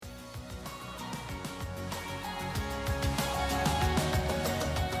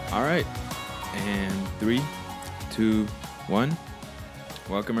All right. And 3, 2, 1.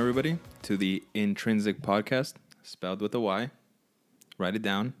 Welcome, everybody, to the Intrynsic podcast, spelled with a Y. Write it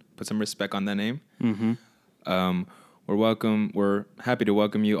down. Put some respect on that name. Mm-hmm. We're happy to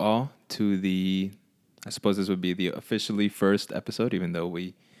welcome you all to the, I suppose this would be the officially first episode, even though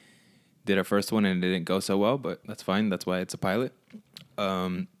we did our first one and it didn't go so well, but that's fine. That's why it's a pilot.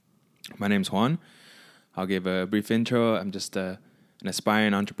 My name's Juan. I'll give a brief intro. I'm just an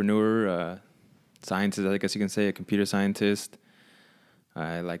aspiring entrepreneur, scientist, I guess you can say, a computer scientist.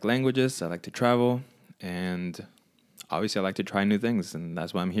 I like languages. I like to travel. And obviously, I like to try new things. And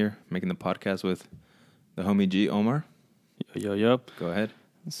that's why I'm here, making the podcast with the homie G, Omar. Yo. Go ahead.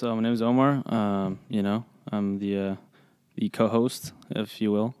 So my name is Omar. I'm the co-host, if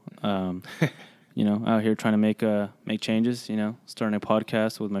you will. Out here trying to make changes. Starting a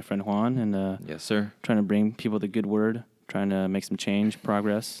podcast with my friend Juan, and Yes, sir. trying to bring people the good word, trying to make some change,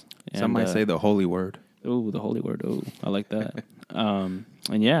 progress. Some might say the holy word. Oh, the holy word. Oh, I like that.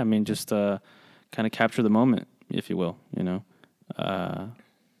 Just kind of capture the moment, if you will. I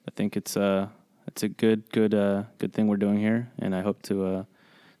think it's a good thing we're doing here, and I hope to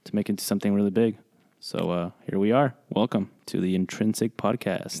make it into something really big. So here we are. Welcome to the Intrynsic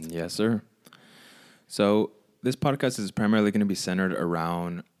podcast. Yes, sir. So this podcast is primarily going to be centered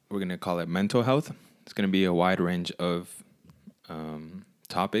around, we're going to call it mental health. It's going to be a wide range of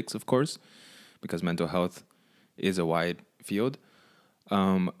topics, of course, because mental health is a wide field.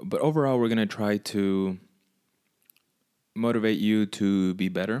 But overall, we're going to try to motivate you to be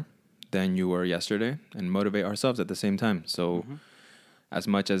better than you were yesterday and motivate ourselves at the same time. So as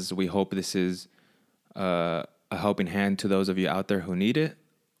much as we hope this is a helping hand to those of you out there who need it,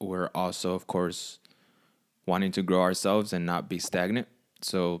 we're also, of course, wanting to grow ourselves and not be stagnant.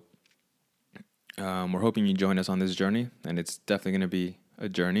 So we're hoping you join us on this journey, and it's definitely going to be a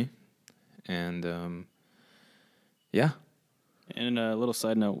journey. And yeah. And a little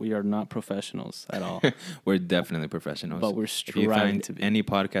side note, we are not professionals at all. We're definitely professionals. But we're If you striving find to be. any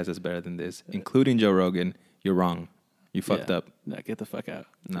podcast that's better than this, including Joe Rogan, you're wrong. You fucked up. No, get the fuck out.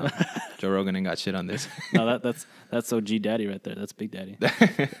 No, Joe Rogan ain't got shit on this. No, that's OG Daddy right there. That's Big Daddy.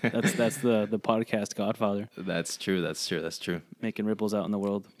 That's the podcast godfather. That's true. Making ripples out in the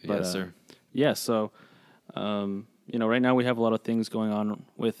world. But, Yes, sir. Yeah, so, right now we have a lot of things going on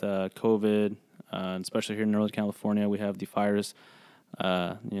with COVID, especially here in Northern California. We have the fires,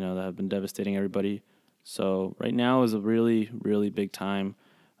 that have been devastating everybody. So right now is a really, really big time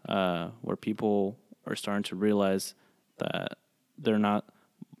where people are starting to realize that they're not,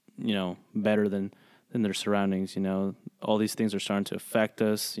 better than their surroundings. All these things are starting to affect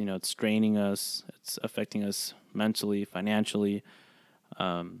us. It's straining us. It's affecting us mentally, financially.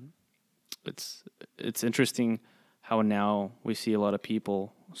 It's interesting how now we see a lot of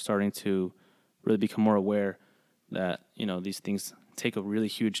people starting to really become more aware that, these things take a really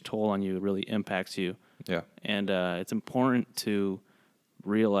huge toll on you. It really impacts you. Yeah. And it's important to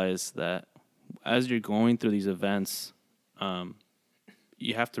realize that as you're going through these events,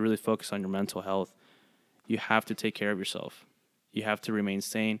 you have to really focus on your mental health. You have to take care of yourself. You have to remain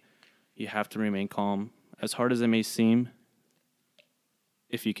sane. You have to remain calm. As hard as it may seem,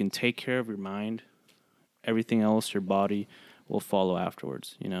 if you can take care of your mind, everything else, your body, will follow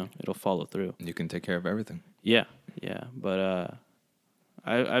afterwards. It'll follow through. You can take care of everything. Yeah. But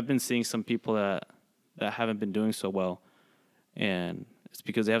I've been seeing some people that haven't been doing so well, and it's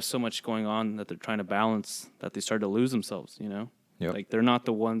because they have so much going on that they're trying to balance that they start to lose themselves. Yep. Like they're not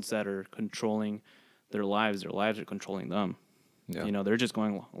the ones that are controlling their lives. Their lives are controlling them. Yeah. They're just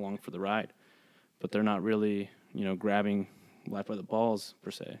going along for the ride, but they're not really, grabbing life by the balls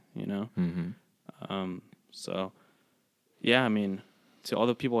per se. Mm-hmm. So, yeah, to all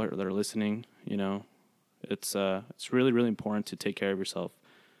the people that are listening, it's really, really important to take care of yourself.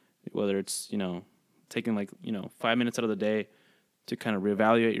 Whether it's, taking 5 minutes out of the day to kind of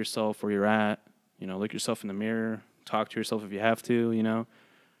reevaluate yourself, where you're at, look yourself in the mirror, talk to yourself if you have to,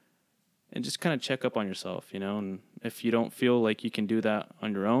 and just kind of check up on yourself, and if you don't feel like you can do that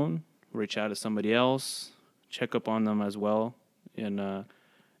on your own, reach out to somebody else, check up on them as well, and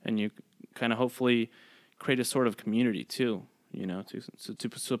you kind of hopefully create a sort of community too, to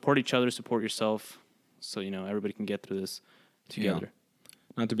support each other, support yourself, so, everybody can get through this together. Yeah.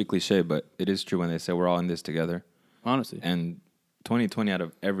 Not to be cliche, but it is true when they say we're all in this together. Honestly. And 2020 out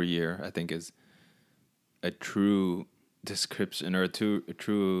of every year, I think, is a true description or a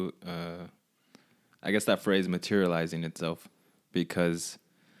true, I guess that phrase materializing itself, because,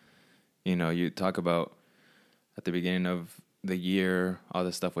 you talk about at the beginning of the year, all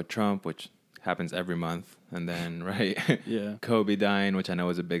the stuff with Trump, which happens every month. And then, right, Yeah. Kobe dying, which I know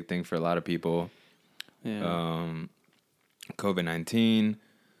was a big thing for a lot of people. Yeah. COVID-19.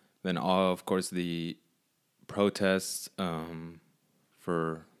 Then of course, the protests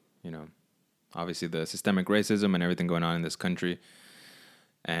for, obviously the systemic racism and everything going on in this country.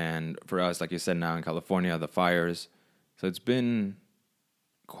 And for us, like you said, now in California, the fires. So it's been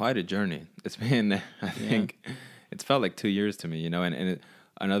quite a journey. It's been, I think, it's felt like 2 years to me,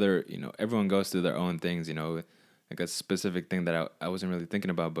 another, everyone goes through their own things, like a specific thing that I wasn't really thinking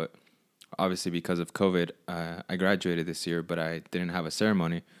about, but obviously because of COVID, I graduated this year, but I didn't have a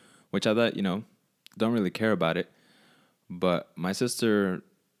ceremony, which I thought, don't really care about it. But my sister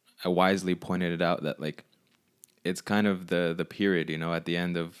wisely pointed it out that, like, it's kind of the period, at the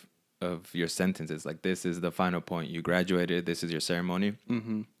end of your sentences. Like, this is the final point. You graduated. This is your ceremony.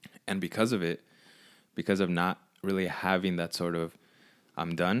 Mm-hmm. And because of it, because of not really having that sort of,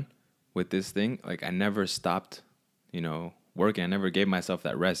 I'm done with this thing, like, I never stopped, working. I never gave myself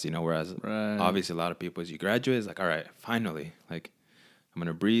that rest, whereas obviously a lot of people, as you graduate, it's like, all right, finally, like, I'm going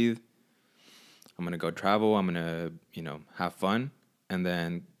to breathe. I'm going to go travel. I'm going to, have fun, and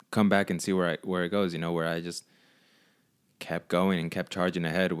then come back and see where it goes, where I just kept going and kept charging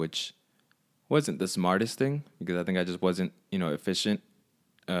ahead, which wasn't the smartest thing, because I think I just wasn't, efficient.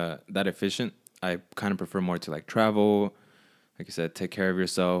 I kind of prefer more to, like, travel, like you said, take care of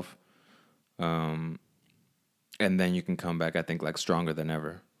yourself. And then you can come back, I think, like, stronger than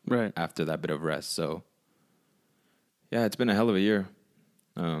ever. Right. After that bit of rest. So, yeah, it's been a hell of a year.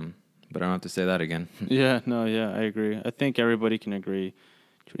 But I don't have to say that again. Yeah, I agree. I think everybody can agree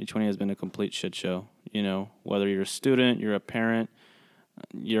 2020 has been a complete shit show. Whether you're a student, you're a parent,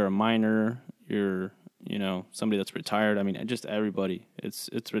 you're a minor, you're, somebody that's retired. I mean, just everybody. It's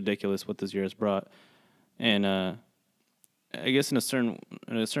ridiculous what this year has brought. And I guess in a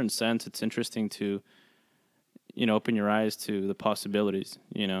certain sense, it's interesting to, open your eyes to the possibilities,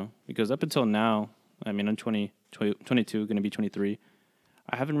 because up until now, I mean, I'm 22, going to be 23.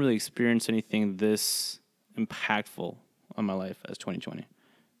 I haven't really experienced anything this impactful on my life as 2020.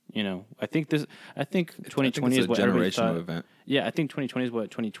 I think 2020 is what everybody thought. Event. Yeah, I think 2020 is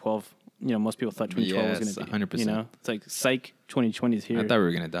what 2012. Most people thought 2012 was going to be. 100%. It's like psych. 2020 is here. I thought we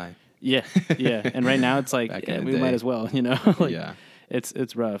were going to die. Yeah, and right now it's like we might as well. Like, yeah,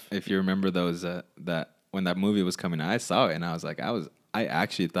 it's rough. If you remember those that when that movie was coming, I saw it and I was like, I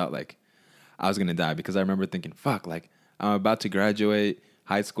actually thought, like, I was gonna die, because I remember thinking, fuck, like, I'm about to graduate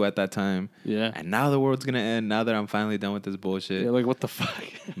high school at that time. Yeah. And now the world's gonna end. Now that I'm finally done with this bullshit. Yeah, like, what the fuck?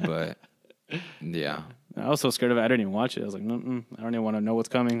 But yeah, I was so scared of it. I didn't even watch it. I was like, I don't even want to know what's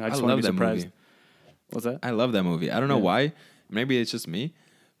coming. I just want to be surprised. Movie. What's that? I love that movie. I don't know why. Maybe it's just me.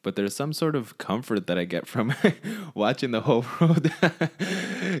 But there's some sort of comfort that I get from watching the whole world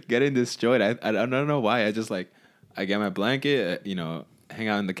getting destroyed. I don't know why. I just, like, I get my blanket, hang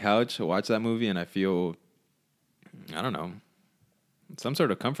out on the couch, watch that movie, and I feel, I don't know, some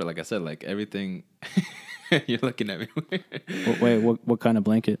sort of comfort. Like I said, like, everything. You're looking at me weird. Wait, what kind of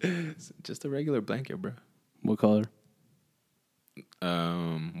blanket? It's just a regular blanket, bro. What color?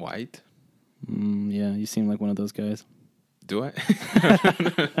 White. Yeah, you seem like one of those guys. Do I?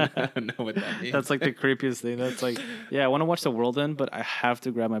 I don't know what that means. That's like the creepiest thing. That's like, yeah, I want to watch the world end, but I have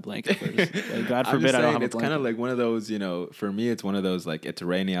to grab my blanket first. Like, God forbid I don't have a blanket. It's kind of like one of those, for me, it's one of those, like, it's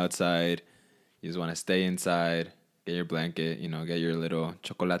raining outside. You just want to stay inside, get your blanket, get your little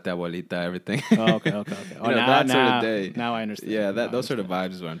chocolate abuelita, everything. Oh, okay. Oh, that sort of day. Now I understand. Yeah, those sort of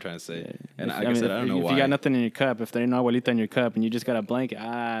vibes is what I'm trying to say. Yeah. And like I said, I don't know why. If you got nothing in your cup, if there ain't no abuelita in your cup and you just got a blanket,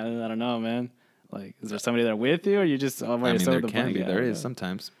 I don't know, man. Like, is there somebody there with you, or you just all by yourself? There can be. There is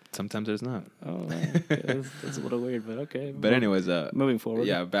sometimes. Sometimes there's not. Oh, man. Okay. That's a little weird, but okay. But anyways, moving forward.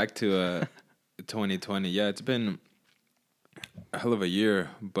 Yeah, back to 2020. Yeah, it's been a hell of a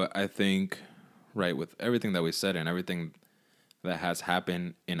year, but I think, right, with everything that we said and everything that has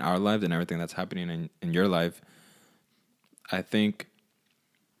happened in our lives and everything that's happening in your life, I think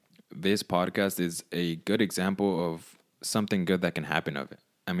this podcast is a good example of something good that can happen of it.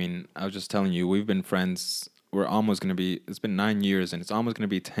 I mean, I was just telling you, we've been friends. We're almost going to be, it's been 9 years, and it's almost going to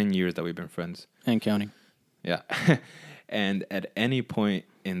be 10 years that we've been friends. And counting. Yeah. And at any point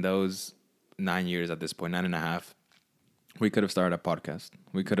in those 9 years, at this point, 9.5, we could have started a podcast.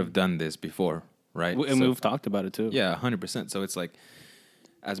 We could have done this before, right? And we've talked about it too. Yeah, 100%. So it's like,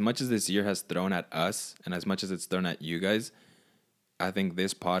 as much as this year has thrown at us, and as much as it's thrown at you guys, I think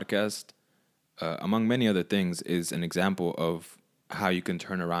this podcast, among many other things, is an example of how you can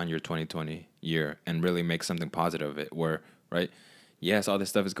turn around your 2020 year and really make something positive of it. Where, right, yes, all this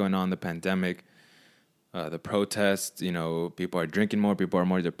stuff is going on, the pandemic, the protests, people are drinking more, people are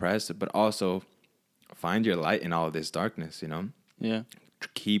more depressed, but also find your light in all of this darkness, Yeah.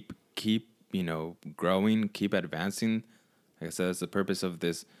 keep growing, keep advancing. Like I said, that's the purpose of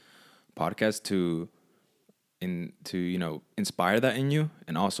this podcast, to inspire that in you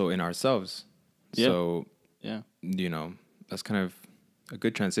and also in ourselves. Yeah. So Yeah. that's kind of a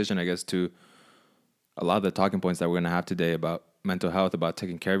good transition, I guess, to a lot of the talking points that we're going to have today about mental health, about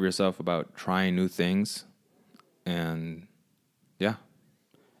taking care of yourself, about trying new things. And yeah.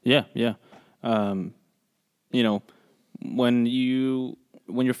 Yeah. Yeah. You know, when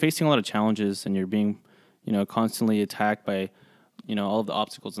you're facing a lot of challenges and you're being, constantly attacked by, all of the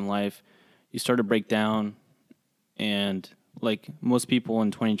obstacles in life, you start to break down. And like most people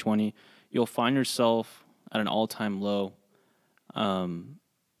in 2020, you'll find yourself at an all-time low.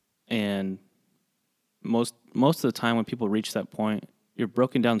 And most of the time when people reach that point, you're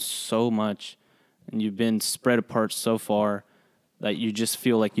broken down so much and you've been spread apart so far that you just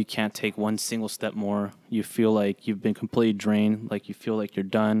feel like you can't take one single step more. You feel like you've been completely drained, like you feel like you're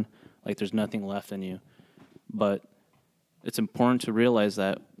done, like there's nothing left in you. But it's important to realize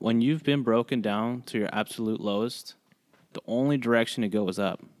that when you've been broken down to your absolute lowest, the only direction to go is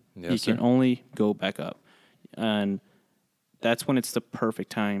up. Yes, you sir. can only go back up. And that's when it's the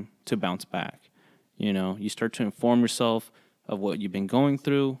perfect time to bounce back. You start to inform yourself of what you've been going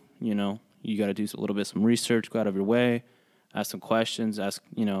through. You got to do a little bit some research, go out of your way, ask some questions, ask,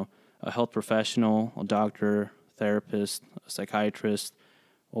 a health professional, a doctor, therapist, a psychiatrist,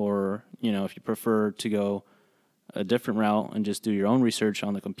 or, if you prefer to go a different route and just do your own research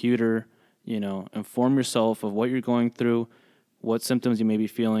on the computer, inform yourself of what you're going through, what symptoms you may be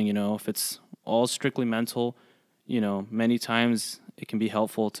feeling, if it's all strictly mental, many times it can be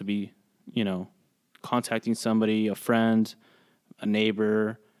helpful to be, contacting somebody, a friend, a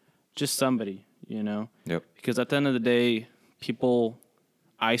neighbor, just somebody, Yep. because at the end of the day, people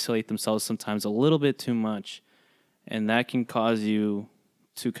isolate themselves sometimes a little bit too much, and that can cause you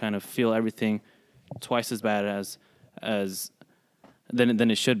to kind of feel everything twice as bad as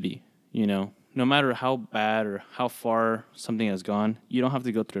than it should be. No matter how bad or how far something has gone, you don't have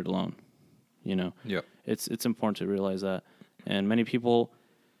to go through it alone. Yep. It's important to realize that. And many people,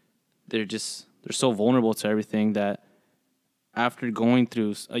 they're so vulnerable to everything that after going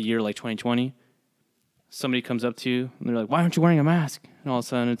through a year like 2020, somebody comes up to you and they're like, "Why aren't you wearing a mask?" And all of a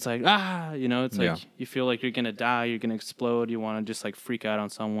sudden it's like, it's like you feel like you're gonna die, you're gonna explode, you want to just like freak out on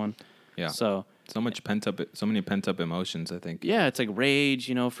someone. Yeah. So many pent up emotions, I think. yeah, it's like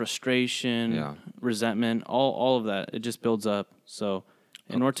rage, frustration, resentment, all of that. It just builds up. So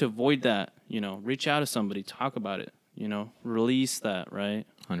in order to avoid that, reach out to somebody, talk about it, release that, right?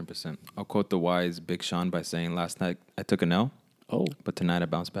 100%. I'll quote the wise Big Sean by saying, "Last night I took an L, Oh. but tonight I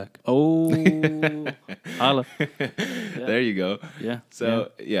bounced back." Oh. Holla. Yeah. There you go. Yeah.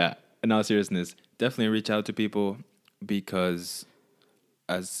 So, yeah, in all seriousness, definitely reach out to people, because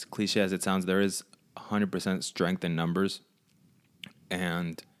as cliche as it sounds, there is 100% strength in numbers.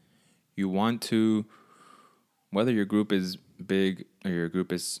 And you want to, whether your group is big or your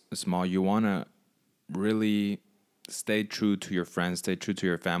group is small, you want to really stay true to your friends, stay true to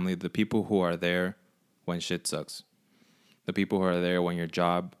your family, the people who are there when shit sucks, the people who are there when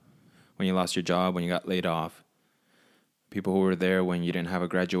when you lost your job, when you got laid off, people who were there when you didn't have a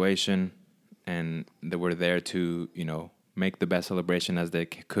graduation, and they were there to, make the best celebration as they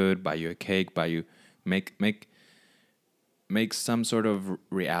could, buy you a cake, buy you, make some sort of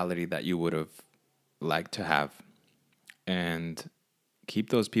reality that you would have liked to have. And keep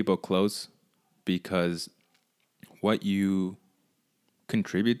those people close, because what you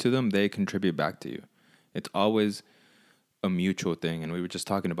contribute to them, they contribute back to you. It's always a mutual thing. And we were just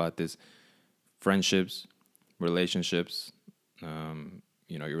talking about this: friendships, relationships,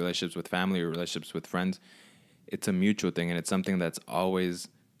 your relationships with family, your relationships with friends. It's a mutual thing, and it's something that's always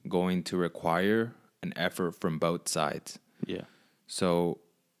going to require an effort from both sides. Yeah. So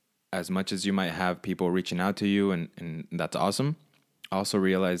as much as you might have people reaching out to you, and that's awesome, also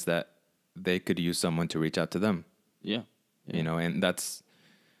realize that they could use someone to reach out to them. Yeah. And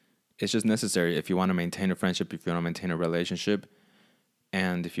it's just necessary if you want to maintain a friendship, if you want to maintain a relationship,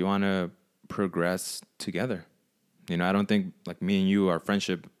 and if you want to progress together. I don't think, like, me and you, our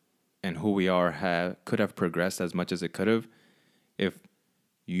friendship and who we are could have progressed as much as it could have if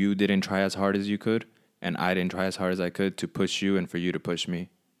you didn't try as hard as you could, and I didn't try as hard as I could to push you and for you to push me,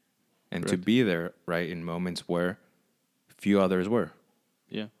 and to be there, right, in moments where few others were.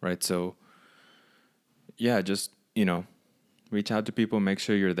 Yeah. Right. So, yeah, just, reach out to people, make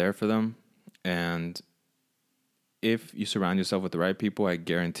sure you're there for them. And if you surround yourself with the right people, I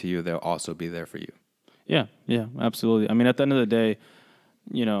guarantee you they'll also be there for you. Yeah, absolutely. I mean, at the end of the day,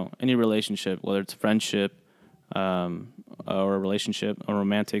 any relationship, whether it's friendship, or a relationship, a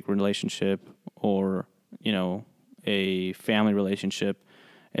romantic relationship, or, a family relationship,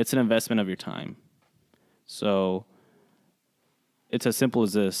 it's an investment of your time. So it's as simple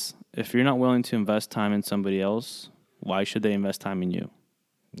as this. If you're not willing to invest time in somebody else, why should they invest time in you?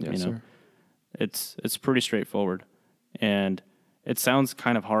 Yes, sir. It's pretty straightforward. And it sounds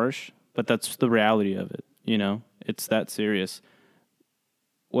kind of harsh, but that's the reality of it. It's that serious.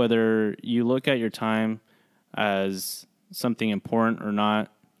 Whether you look at your time as something important or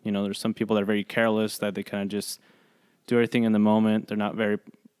not, there's some people that are very careless, that they kind of just do everything in the moment. They're not very,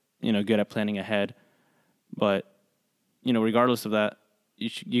 good at planning ahead. But, regardless of that,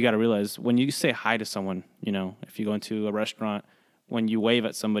 you got to realize when you say hi to someone, if you go into a restaurant, when you wave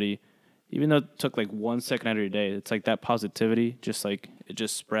at somebody, even though it took like 1 second out of your day, it's like that positivity, just like it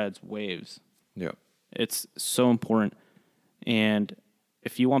just spreads waves. Yeah. It's so important. And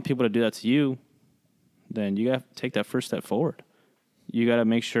if you want people to do that to you, then you got to take that first step forward. You got to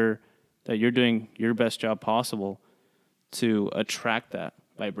make sure that you're doing your best job possible to attract that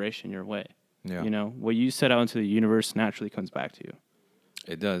vibration your way. Yeah. What you set out into the universe naturally comes back to you.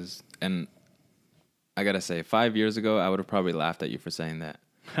 It does. And I got to say, 5 years ago, I would have probably laughed at you for saying that.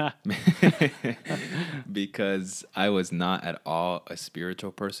 Because I was not at all a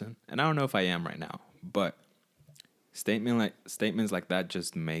spiritual person. And I don't know if I am right now. But statements like that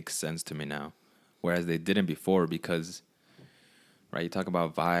just make sense to me now. Whereas they didn't before because, right, you talk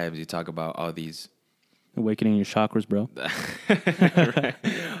about vibes, you talk about all these... Awakening your chakras, bro. Right?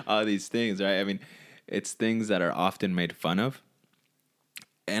 All these things, right? I mean, it's things that are often made fun of.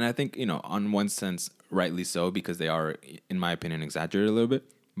 And I think, on one sense, rightly so, because they are, in my opinion, exaggerated a little bit.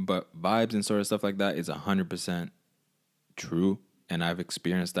 But vibes and sort of stuff like that is 100% true. And I've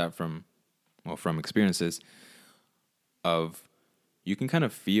experienced that from experiences of you can kind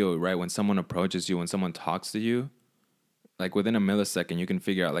of feel, right, when someone approaches you, when someone talks to you, like within a millisecond, you can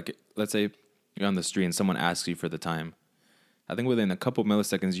figure out, like, let's say you're on the street and someone asks you for the time. I think within a couple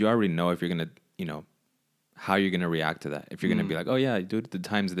milliseconds, you already know if you're going to, how you're going to react to that. If you're going to be like, oh, yeah, dude, the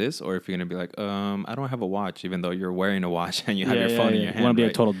time's this. Or if you're going to be like, I don't have a watch, even though you're wearing a watch and you have your phone in your hand. You want to be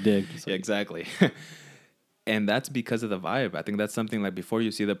right? a total dick. Yeah, exactly. And that's because of the vibe. I think that's something like before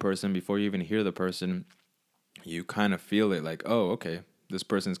you see the person, before you even hear the person, you kind of feel it like, oh, okay, this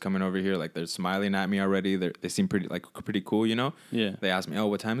person's coming over here. Like they're smiling at me already. They seem pretty cool, Yeah. They ask me, oh,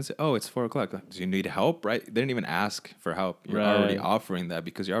 what time is it? Oh, it's 4 o'clock. Like, do you need help? Right? They didn't even ask for help. You're already offering that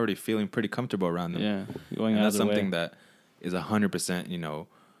because you're already feeling pretty comfortable around them. Yeah. And that's something that is 100%,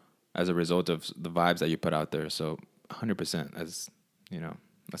 as a result of the vibes that you put out there. So 100%,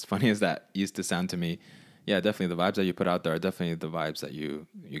 as funny as that used to sound to me. Yeah, definitely the vibes that you put out there are definitely the vibes that you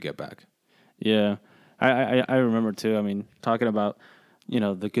get back. Yeah. I remember too. I mean, talking about,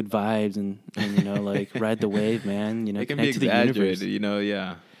 the good vibes and like ride the wave, man. It can be exaggerated,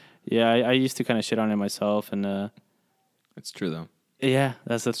 yeah. Yeah, I used to kind of shit on it myself, and it's true though. Yeah,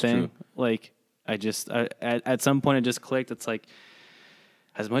 that's the thing. True. Like, at some point it just clicked. It's like,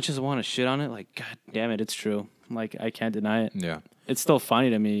 as much as I want to shit on it, like, God damn it, it's true. Like, I can't deny it. Yeah. It's still funny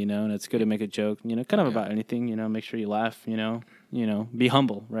to me, and it's good to make a joke, kind of about anything, make sure you laugh, be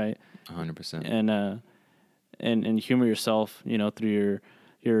humble, right? 100%. And humor yourself, through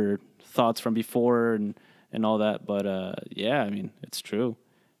your thoughts from before and all that. But yeah, I mean, it's true.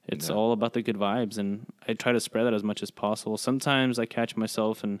 It's all about the good vibes, and I try to spread that as much as possible. Sometimes I catch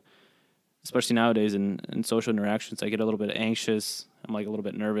myself, and especially nowadays in social interactions, I get a little bit anxious. I'm like a little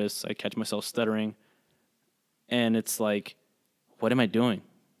bit nervous. I catch myself stuttering, and it's like, what am I doing?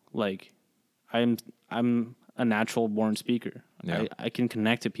 Like, I'm a natural born speaker. Yeah. I can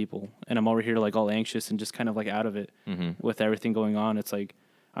connect to people, and I'm over here like all anxious and just kind of like out of it with everything going on. It's like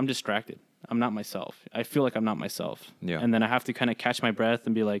I'm distracted. I'm not myself. I feel like I'm not myself. Yeah. And then I have to kind of catch my breath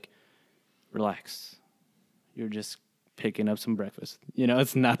and be like, relax. You're just picking up some breakfast.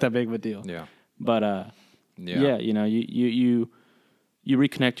 It's not that big of a deal. Yeah. But yeah, you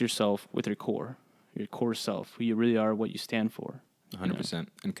reconnect yourself with your core self, who you really are, what you stand for. 100%.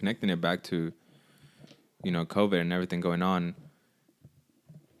 And connecting it back to, COVID and everything going on,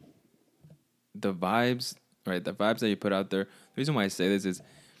 the vibes, right? The vibes that you put out there. The reason why I say this is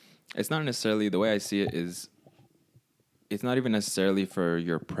it's not necessarily, the way I see it is, it's not even necessarily for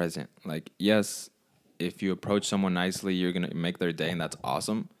your present. Like, yes, if you approach someone nicely, you're going to make their day, and that's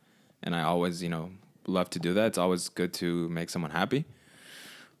awesome. And I always, love to do that. It's always good to make someone happy.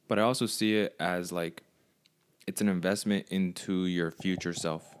 But I also see it as like, it's an investment into your future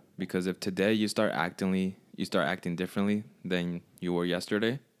self. Because if today you start acting differently than you were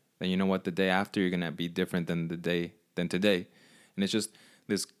yesterday, then you know what, the day after you're gonna be different than today. And it's just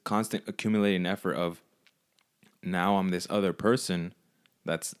this constant accumulating effort of, now I'm this other person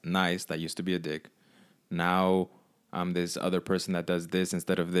that's nice, that used to be a dick. Now I'm this other person that does this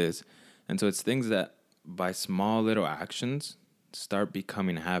instead of this. And so it's things that by small little actions start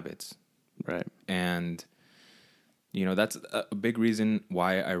becoming habits. Right. And, you know, that's a big reason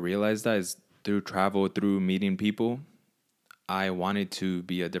why I realized that is through travel, through meeting people. I wanted to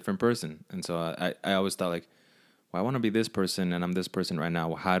be a different person. And so I always thought, like, well, I want to be this person and I'm this person right now.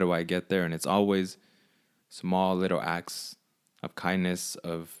 Well, how do I get there? And it's always small little acts of kindness,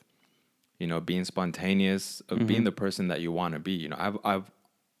 of, you know, being spontaneous, of being the person that you want to be. You know, I've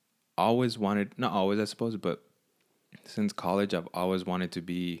always wanted, not always, I suppose, but since college, I've always wanted to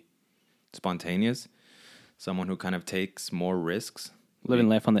be spontaneous, someone who kind of takes more risks. Living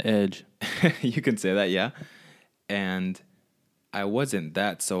life on the edge. You can say that, yeah. And I wasn't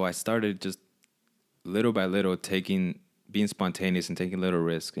that, so I started just little by little being spontaneous and taking little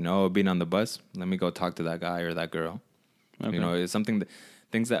risks. You know, being on the bus, let me go talk to that guy or that girl. Okay. You know, it's something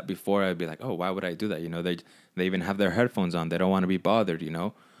things that before I'd be like, oh, why would I do that? You know, they even have their headphones on. They don't want to be bothered, you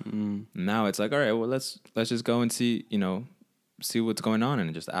know. Now it's like, all right, well, let's just go and see, you know, see what's going on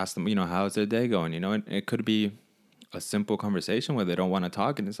and just ask them, you know, how's their day going? You know, it could be a simple conversation where they don't want to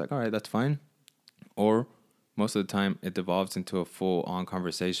talk, and it's like, all right, that's fine. Or most of the time it devolves into a full-on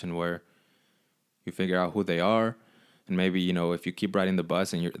conversation where you figure out who they are, and maybe, you know, if you keep riding the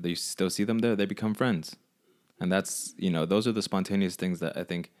bus and you still see them there, they become friends. And that's, you know, those are the spontaneous things that I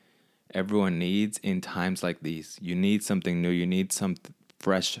think everyone needs in times like these. You need something new. You need some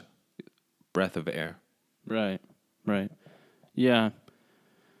fresh breath of air. Right. Yeah.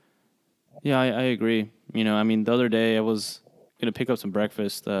 Yeah, I agree. You know, I mean, the other day I was going to pick up some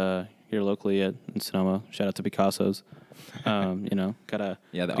breakfast here locally in Sonoma. Shout out to Picasso's. You know, gotta...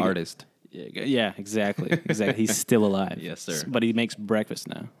 Yeah, the artist. Yeah, exactly. He's still alive. Yes, sir. But he makes breakfast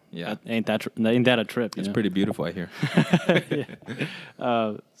now. Yeah. Ain't that a trip? It's pretty beautiful, I hear.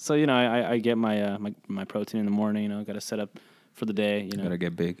 Yeah. So, you know, I get my protein in the morning. You know, got to set up for the day. You know, gotta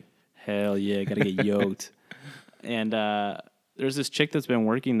get big. Hell yeah, got to get yoked. And there's this chick that's been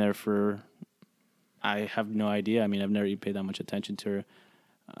working there for, I have no idea. I mean, I've never even paid that much attention to her.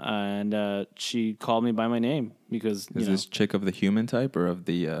 And she called me by my name because is this chick of the human type or of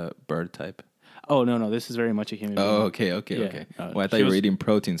the bird type? Oh no, this is very much a human being. Oh, okay. Well, I thought you were eating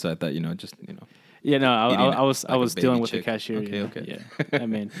protein, so I thought, you know, just, you know. Yeah, no, I was like dealing with chick. the cashier. Okay. Yeah, I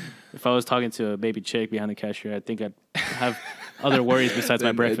mean, if I was talking to a baby chick behind the cashier, I think I'd have other worries besides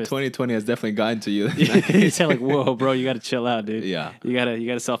my breakfast. 2020 has definitely gotten to you. You sound like, whoa, bro, you got to chill out, dude. Yeah, you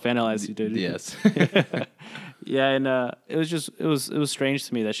gotta self-analyze, dude. Yes. Yeah, and it was strange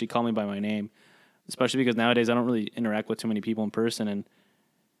to me that she called me by my name, especially because nowadays I don't really interact with too many people in person, and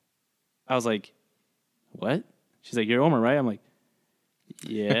I was like, what? She's like, you're Omar, right? I'm like,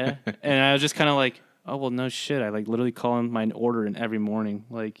 yeah. And I was just kind of like, oh, well, no shit. I like literally call him my order in every morning.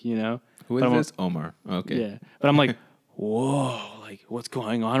 Like, you know. Who is this? Omar. Okay. Yeah. But I'm like, whoa, like what's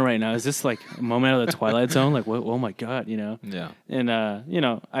going on right now? Is this like a moment out of the Twilight Zone? Like, what? Oh my God, you know? Yeah. And, you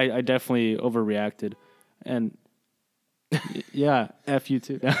know, I definitely overreacted. And yeah, F you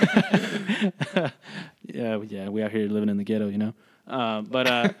too. Yeah, we out here living in the ghetto, you know?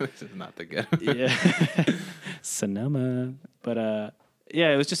 But this is not the ghetto. Yeah. Sonoma. But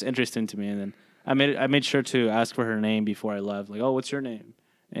yeah, it was just interesting to me. And then I made sure to ask for her name before I left. Like, oh, what's your name?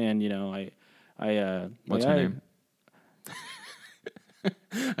 And you know, what's her name?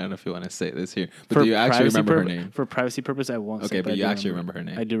 I don't know if you want to say this here, but do you actually remember her name? For privacy purpose, I won't. Okay, but you actually remember her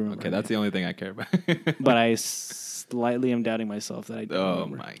name. I do remember. Okay, that's the only thing I care about. But I slightly am doubting myself that I do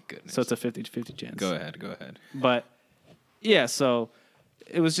remember. My goodness. So it's a 50-50 chance. Go ahead. But yeah, so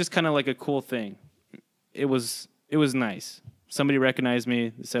it was just kind of like a cool thing. It was nice. Somebody recognized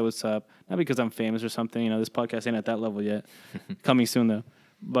me, said what's up. Not because I'm famous or something. You know, this podcast ain't at that level yet. Coming soon though.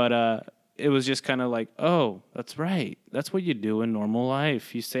 But it was just kind of like, oh, that's right. That's what you do in normal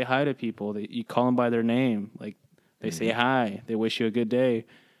life. You say hi to people. You call them by their name. Like they say hi. They wish you a good day.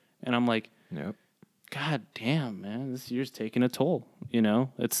 And I'm like, yep. God damn, man, this year's taking a toll. You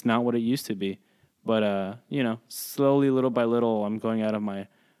know, it's not what it used to be. But you know, slowly, little by little, I'm going out of my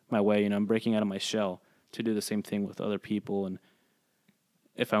way. You know, I'm breaking out of my shell to do the same thing with other people. And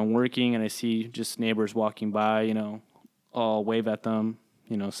if I'm working and I see just neighbors walking by, you know, I'll wave at them.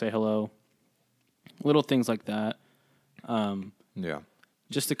 You know, say hello. Little things like that. Yeah.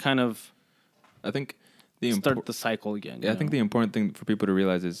 Just to kind of, I think start the cycle again. Yeah, I think the important thing for people to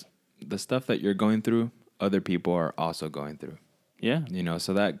realize is the stuff that you're going through, other people are also going through. Yeah. You know,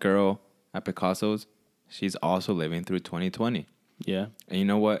 so that girl at Picasso's, she's also living through 2020. Yeah. And you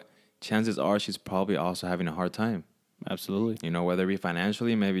know what? chances are she's probably also having a hard time. Absolutely. You know, whether it be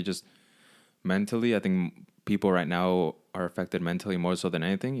financially, maybe just mentally. I think people right now are affected mentally more so than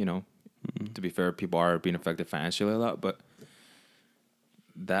anything. You know, to be fair, people are being affected financially a lot, but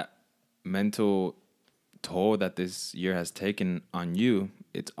that mental toll that this year has taken on you,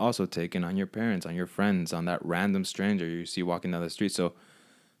 it's also taken on your parents, on your friends, on that random stranger you see walking down the street. So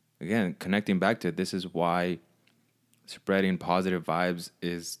again, connecting back to it, this is why spreading positive vibes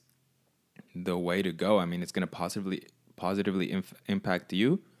is the way to go. I mean, it's going to positively impact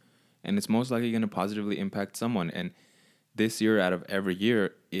you, and it's most likely going to positively impact someone. And this year, out of every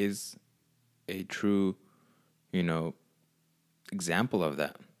year, is a true, you know, example of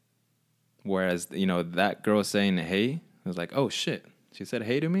that. Whereas, you know, that girl saying hey, I was like, oh shit, she said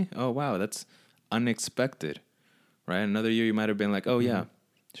hey to me. Oh wow, that's unexpected, right? Another year, you might have been like, oh yeah,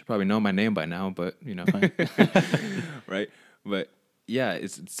 she probably know my name by now, but you know, right? But yeah,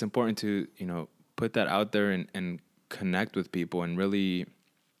 it's important to, you know, put that out there and connect with people and really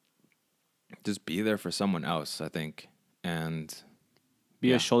just be there for someone else, I think. And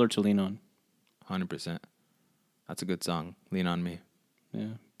Be a shoulder to lean on. 100%. That's a good song. Lean on Me.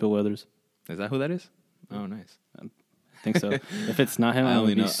 Yeah. Bill Withers. Is that who that is? Oh, nice. I think so. If it's not him, I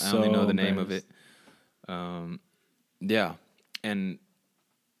only know the name of embarrassed. it. Yeah. And,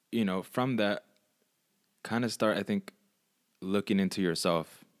 you know, from that, kind of start, I think, looking into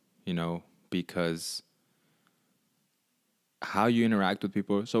yourself, you know, because how you interact with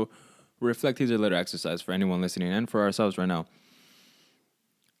people. So reflect. Here's a little exercise for anyone listening and for ourselves right now.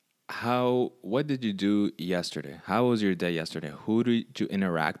 What did you do yesterday? How was your day yesterday? Who did you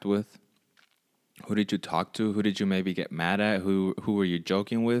interact with? Who did you talk to? Who did you maybe get mad at? Who were you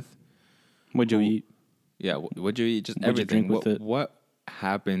joking with? What'd you eat? Yeah, what'd you eat? Just What'd you everything. drink with it? What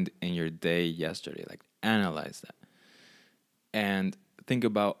happened in your day yesterday? Like, analyze that. And think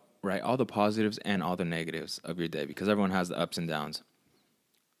about, right, all the positives and all the negatives of your day, because everyone has the ups and downs.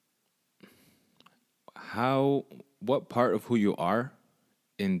 What part of who you are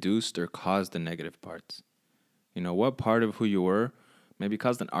induced or caused the negative parts? You know, what part of who you were maybe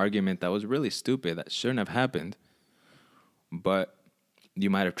caused an argument that was really stupid, that shouldn't have happened, but you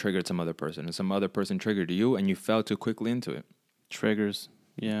might have triggered some other person, and some other person triggered you, and you fell too quickly into it. Triggers.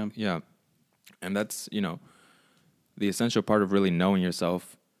 Yeah. Yeah. And that's, you know, the essential part of really knowing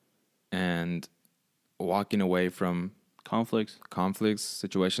yourself and walking away from Conflicts,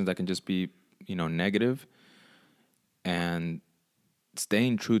 situations that can just be, you know, negative, and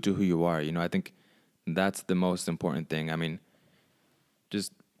staying true to who you are. You know, I think that's the most important thing. I mean,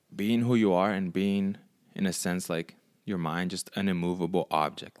 just being who you are and being, in a sense, like your mind, just an immovable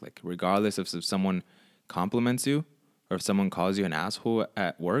object. Like, regardless if someone compliments you or if someone calls you an asshole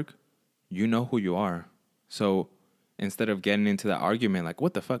at work, you know who you are. So instead of getting into that argument, like,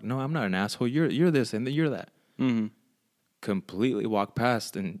 what the fuck? No, I'm not an asshole. You're this and you're that. Mm-hmm. Completely walk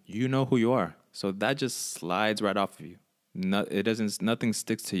past, and you know who you are. So that just slides right off of you. Nothing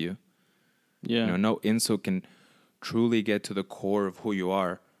sticks to you. Yeah. You know, no insult can truly get to the core of who you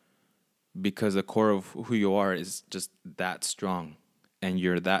are, because the core of who you are is just that strong, and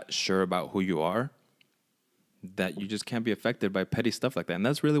you're that sure about who you are that you just can't be affected by petty stuff like that. And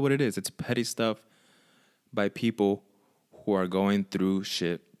that's really what it is. It's petty stuff by people who are going through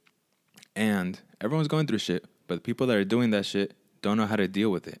shit. And everyone's going through shit, but the people that are doing that shit don't know how to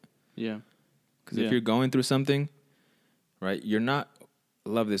deal with it. Yeah. Because if you're going through something, right, you're not,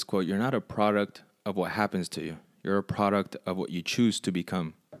 love this quote, you're not a product of what happens to you. You're a product of what you choose to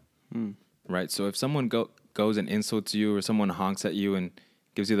become. Right? So if someone goes and insults you, or someone honks at you and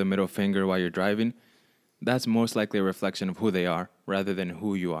gives you the middle finger while you're driving, that's most likely a reflection of who they are rather than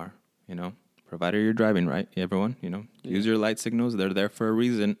who you are, you know? Provided you're driving, right? Everyone, you know, use your light signals. They're there for a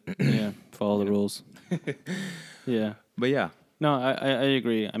reason. Yeah, follow the rules. Yeah. But yeah. No, I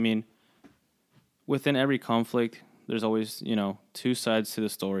agree. I mean, within every conflict, there's always, you know, two sides to the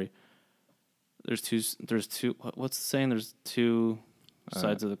story. There's two, what's the saying? There's two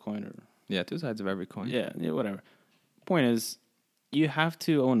sides of the coin. Or Yeah, two sides of every coin. Yeah, whatever. Point is, you have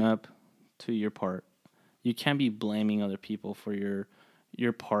to own up to your part. You can't be blaming other people for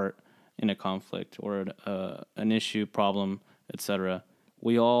your part in a conflict or an issue, problem, etc.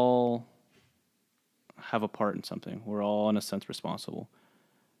 We all have a part in something. We're all, in a sense, responsible.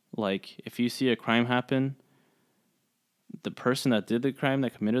 Like, if you see a crime happen, the person that did the crime,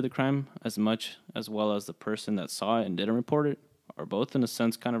 that committed the crime, as much as well as the person that saw it and didn't report it, are both, in a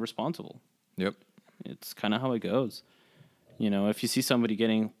sense, kind of responsible. Yep. It's kind of how it goes. You know, if you see somebody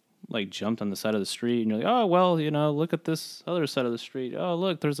getting, like, jumped on the side of the street, and you're like, oh, well, you know, look at this other side of the street. Oh,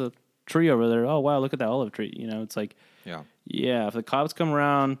 look, there's a tree over there. Oh, wow, look at that olive tree. You know, it's like, yeah, if the cops come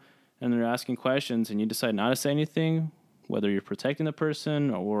around and they're asking questions and you decide not to say anything, whether you're protecting the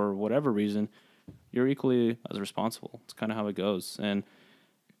person or whatever reason, you're equally as responsible. It's kind of how it goes. And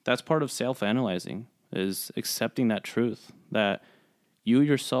that's part of self-analyzing, is accepting that truth that you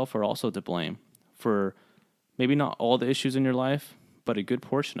yourself are also to blame for maybe not all the issues in your life, but a good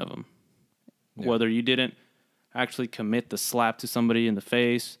portion of them. Yeah. Whether you didn't actually commit the slap to somebody in the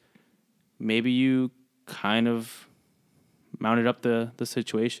face, maybe you kind of mounted up the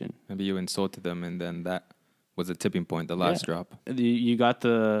situation. Maybe you insulted them, and then that was a tipping point, the last drop. You got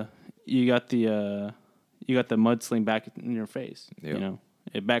the mudsling back in your face. Yep. You know,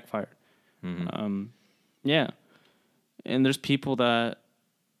 it backfired. Mm-hmm. And there's people that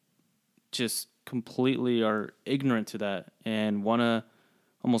just completely are ignorant to that and want to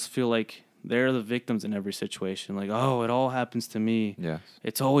almost feel like they're the victims in every situation. Like, oh, it all happens to me. Yes.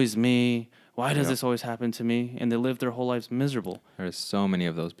 It's always me. Why does this always happen to me? And they live their whole lives miserable. There's so many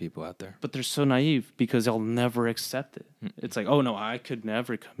of those people out there. But they're so naive because they'll never accept it. Mm. It's like, oh, no, I could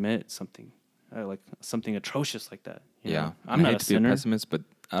never commit something like something atrocious like that. You know? I'm not a sinner. Be a pessimist, but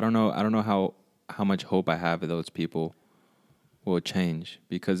I don't know how much hope I have that those people will change.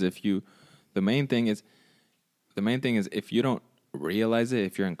 Because the main thing is if you don't realize it,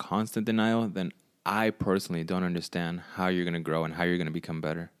 if you're in constant denial, then I personally don't understand how you're going to grow and how you're going to become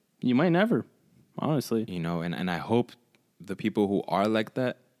better. You might never, honestly. You know, and I hope the people who are like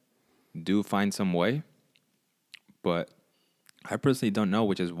that do find some way. But I personally don't know,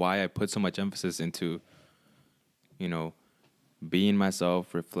 which is why I put so much emphasis into, you know, being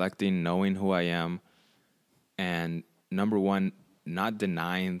myself, reflecting, knowing who I am, and number one, not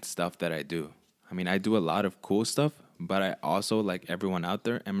denying stuff that I do. I mean, I do a lot of cool stuff, but I also, like everyone out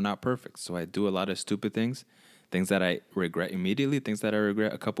there, am not perfect. So I do a lot of stupid things that I regret immediately, things that I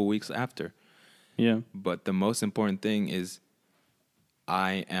regret a couple weeks after. Yeah. But the most important thing is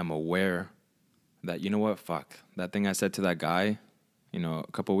I am aware that, you know what, fuck, that thing I said to that guy, you know,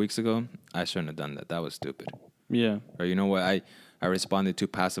 a couple weeks ago, I shouldn't have done that. That was stupid. Yeah. Or you know what, I responded too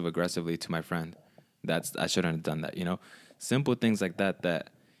passive aggressively to my friend. I shouldn't have done that, you know. Simple things like that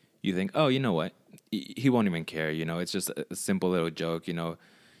you think, oh, you know what, he won't even care, you know, it's just a simple little joke, you know,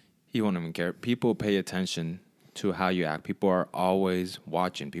 he won't even care. People pay attention to how you act. People are always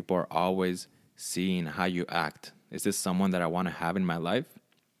watching. People are always seeing how you act. Is this someone that I want to have in my life?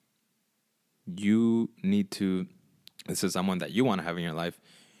 This is someone that you want to have in your life.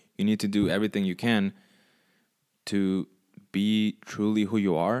 You need to do everything you can to be truly who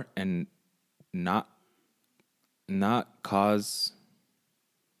you are and not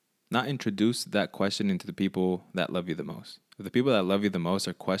introduce that question into the people that love you the most. If the people that love you the most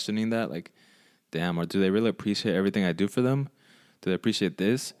are questioning that, like, damn, or do they really appreciate everything I do for them? Do they appreciate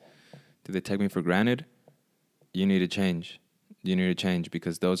this? Do they take me for granted? You need to change. You need to change,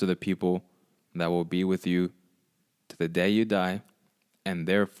 because those are the people that will be with you to the day you die, and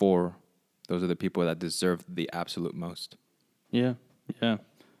therefore, those are the people that deserve the absolute most. Yeah,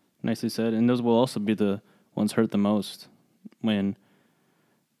 nicely said. And those will also be the ones hurt the most when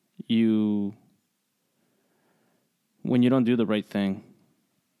you don't do the right thing,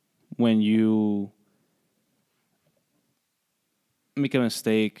 when you make a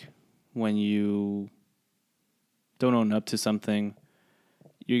mistake, when you don't own up to something,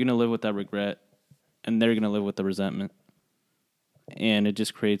 you're going to live with that regret, and they're going to live with the resentment. And it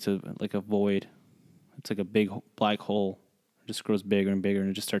just creates a void. It's like a big black hole. It just grows bigger and bigger, and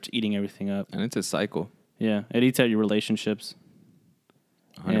it just starts eating everything up. And it's a cycle. Yeah, it eats at your relationships.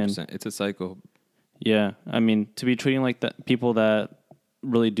 100%. It's a cycle. Yeah, I mean, to be treating like that, people that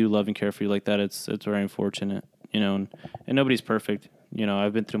really do love and care for you like that, it's very unfortunate, you know. And nobody's perfect, you know.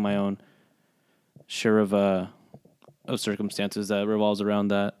 I've been through my own share of circumstances that revolves around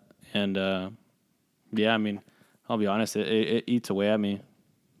that, and I mean, I'll be honest, it eats away at me.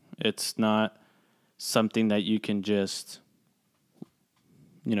 It's not something that you can just,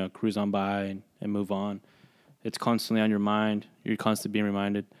 you know, cruise on by and move on. It's constantly on your mind. You're constantly being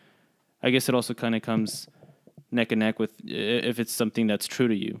reminded. I guess it also kind of comes neck and neck with if it's something that's true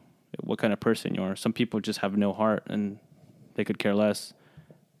to you, what kind of person you are. Some people just have no heart and they could care less.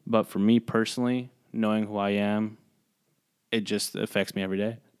 But for me personally, knowing who I am, it just affects me every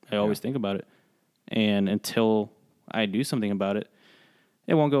day. I always think about it. And until I do something about it,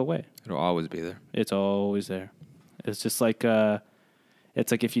 it won't go away. It'll always be there. It's always there. It's just like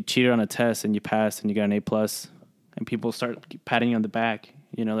if you cheated on a test and you passed and you got an A+, and people start patting you on the back,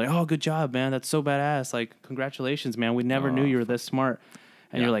 you know, like, oh, good job, man. That's so badass. Like, congratulations, man. We never knew you were this smart.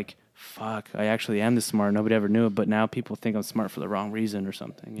 And you're like, fuck, I actually am this smart. Nobody ever knew it, but now people think I'm smart for the wrong reason or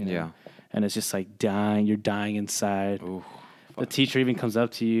something. You know? Yeah. And it's just like dying. You're dying inside. Ooh. the teacher even comes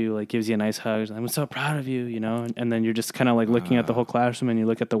up to you, like gives you a nice hug. I'm so proud of you, you know. And then you're just kind of like looking at the whole classroom, and you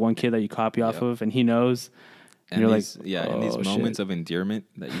look at the one kid that you copy off of, and he knows. And you're these, like, and these moments shit. of endearment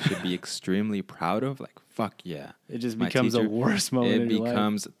that you should be extremely proud of, like, fuck yeah. It just My becomes the teacher, worst moment it in your life.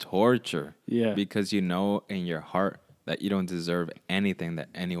 becomes torture. Yeah. Because you know in your heart that you don't deserve anything that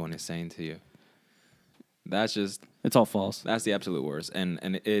anyone is saying to you. That's just... It's all false. That's the absolute worst.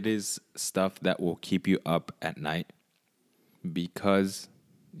 And it is stuff that will keep you up at night because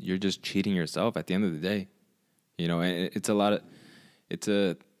you're just cheating yourself at the end of the day. You know, and it's a lot of...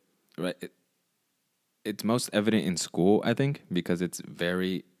 It's most evident in school, I think, because it's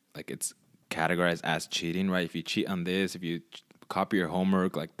very, like, it's categorized as cheating, right? If you cheat on this, if you copy your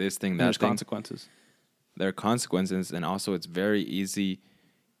homework, like this thing, that There's thing. consequences. There are consequences, and also it's very easy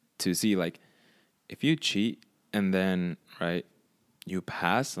to see, like, if you cheat and then, right, you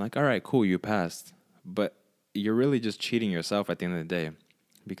pass, like, all right, cool, you passed. But you're really just cheating yourself at the end of the day.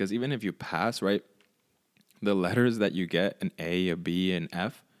 Because even if you pass, right, the letters that you get, an A, a B, an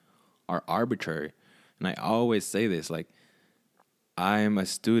F, are arbitrary. And I always say this, like, I'm a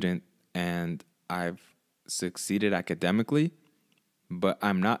student and I've succeeded academically, but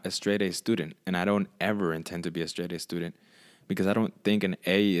I'm not a straight A student. And I don't ever intend to be a straight A student because I don't think an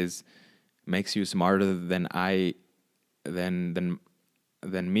A makes you smarter than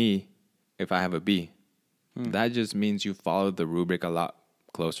me if I have a B. That just means you followed the rubric a lot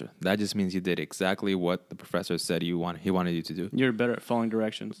closer. That just means you did exactly what the professor said he wanted you to do. You're better at following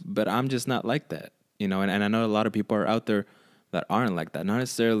directions. But I'm just not like that. You know, and I know a lot of people are out there that aren't like that. Not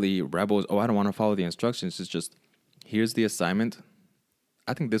necessarily rebels. Oh, I don't want to follow the instructions. It's just, here's the assignment.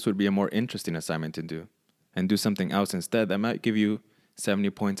 I think this would be a more interesting assignment to do. And do something else instead. That might give you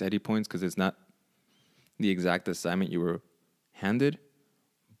 70 points, 80 points, because it's not the exact assignment you were handed.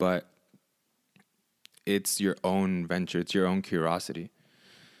 But it's your own venture. It's your own curiosity.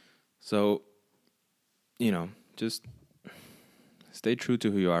 So, you know, just stay true to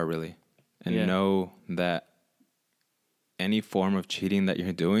who you are, really. And know that any form of cheating that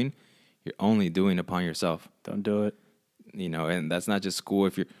you're doing, you're only doing upon yourself. Don't do it. You know, and that's not just school.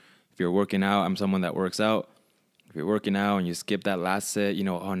 If you're working out, I'm someone that works out. If you're working out and you skip that last set, you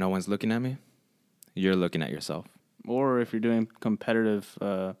know, oh, no one's looking at me. You're looking at yourself. Or if you're doing competitive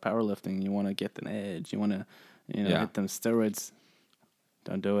powerlifting, you want to get an edge. You want to, hit them steroids.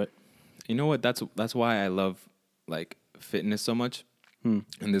 Don't do it. You know what? That's why I love, like, fitness so much. And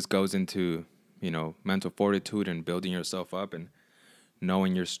this goes into, you know, mental fortitude and building yourself up and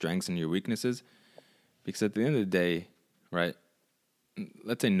knowing your strengths and your weaknesses. Because at the end of the day, right,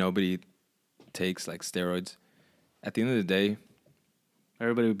 let's say nobody takes, like, steroids. At the end of the day,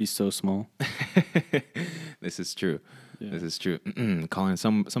 everybody would be so small. This is true. Yeah. This is true. Calling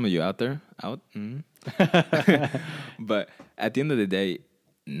some of you out there out. But at the end of the day,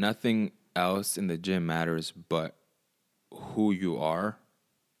 nothing else in the gym matters but who you are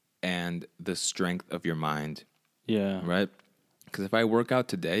and the strength of your mind. Yeah. Right? Because if I work out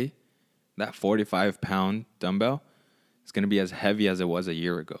today, that 45-pound dumbbell is going to be as heavy as it was a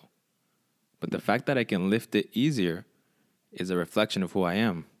year ago. But the fact that I can lift it easier is a reflection of who I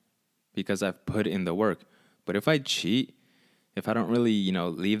am because I've put in the work. But if I cheat, if I don't really, you know,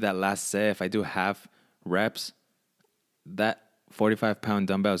 leave that last set, if I do half reps, that 45-pound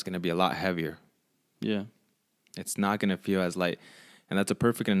dumbbell is going to be a lot heavier. Yeah. It's not going to feel as light. And that's a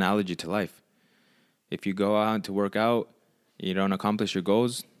perfect analogy to life. If you go out to work out, you don't accomplish your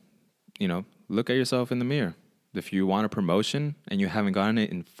goals, you know, look at yourself in the mirror. If you want a promotion and you haven't gotten it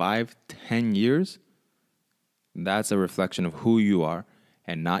in 5-10 years, that's a reflection of who you are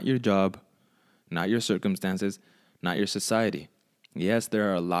and not your job, not your circumstances, not your society. Yes, there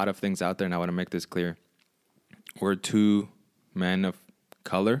are a lot of things out there, and I want to make this clear. We're two men of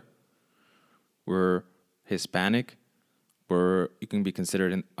color. We're Hispanic. You can be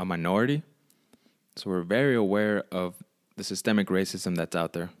considered a minority. So we're very aware of the systemic racism that's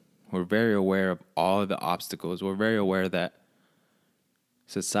out there. We're very aware of all the obstacles. We're very aware that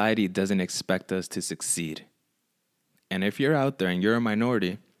society doesn't expect us to succeed. And if you're out there and you're a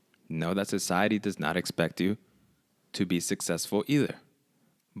minority, know that society does not expect you to be successful either.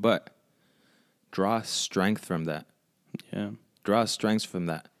 But draw strength from that. Yeah. Draw strength from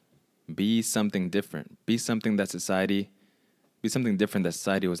that. Be something different. Be something different that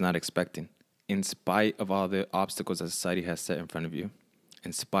society was not expecting. In spite of all the obstacles that society has set in front of you.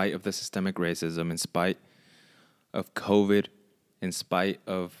 In spite of the systemic racism, in spite of COVID, in spite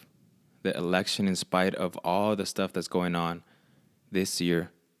of the election, in spite of all the stuff that's going on this year,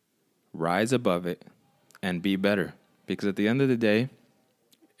 rise above it and be better. Because at the end of the day,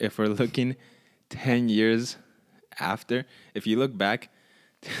 if we're looking 10 years after, if you look back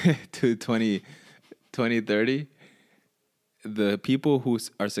to 2030, the people who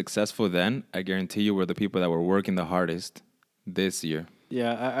are successful then, I guarantee you, were the people that were working the hardest this year.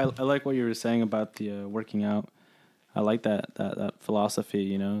 Yeah, I like what you were saying about the working out. I like that philosophy.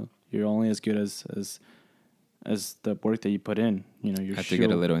 You know, you're only as good as the work that you put in. You know, I have to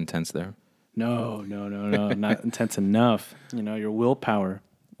get a little intense there. No, not intense enough. You know, your willpower.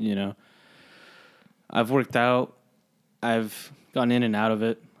 You know, I've worked out. I've gone in and out of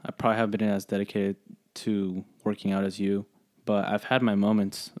it. I probably haven't been as dedicated to working out as you, but I've had my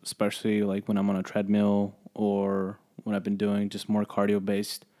moments, especially like when I'm on a treadmill or when I've been doing just more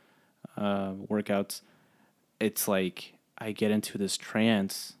cardio-based workouts. It's like I get into this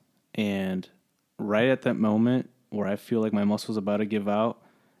trance, and right at that moment where I feel like my muscle's about to give out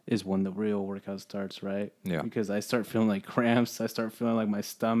is when the real workout starts, right? Yeah. Because I start feeling like cramps. I start feeling like my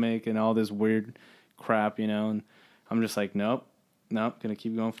stomach and all this weird crap, you know, and I'm just like, nope, gonna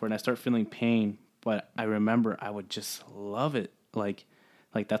keep going for it. And I start feeling pain, but I remember I would just love it. Like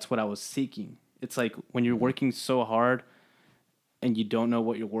that's what I was seeking. It's like when you're working so hard and you don't know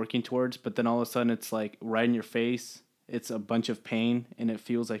what you're working towards, but then all of a sudden it's like right in your face. It's a bunch of pain and it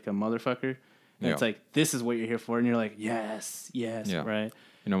feels like a motherfucker. And it's like, this is what you're here for. And you're like, yes, right?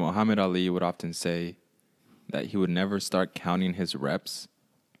 You know, Muhammad Ali would often say that he would never start counting his reps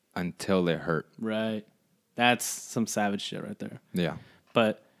until it hurt. Right. That's some savage shit right there. Yeah.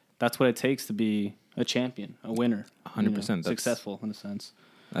 But that's what it takes to be a champion, a winner. 100%. Successful in a sense.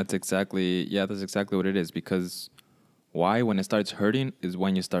 That's exactly what it is. Because why? When it starts hurting is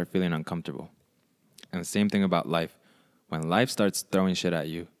when you start feeling uncomfortable. And the same thing about life. When life starts throwing shit at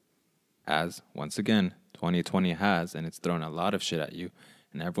you, as, once again, 2020 has, and it's thrown a lot of shit at you,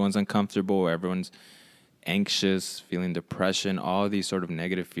 and everyone's uncomfortable, everyone's anxious, feeling depression, all these sort of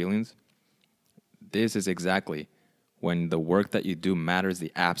negative feelings, this is exactly when the work that you do matters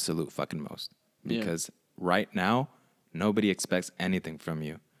the absolute fucking most. Because right now, nobody expects anything from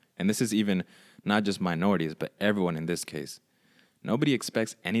you. And this is even not just minorities, but everyone in this case. Nobody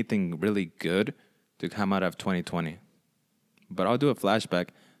expects anything really good to come out of 2020. But I'll do a flashback.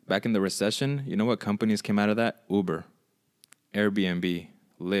 Back in the recession, you know what companies came out of that? Uber, Airbnb,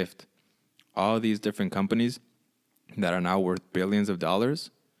 Lyft, all these different companies that are now worth billions of dollars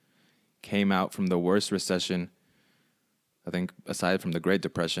came out from the worst recession, I think, aside from the Great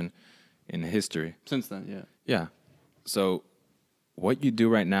Depression, in history. Since then, yeah. Yeah. So what you do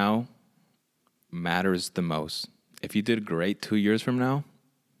right now matters the most. If you did great 2 years from now,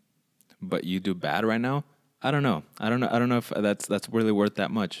 but you do bad right now, I don't know if that's really worth that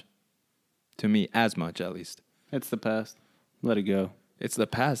much. To me, as much at least. It's the past. Let it go. It's the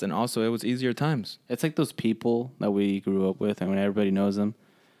past, and also it was easier times. It's like those people that we grew up with, and when everybody knows them,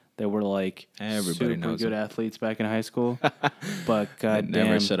 they were like everybody super good athletes back in high school. But goddamn, they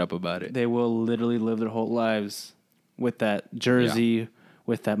never shut up about it. They will literally live their whole lives with that jersey,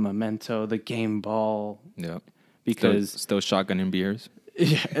 with that memento, the game ball. Yeah. Because still shotgunning beers.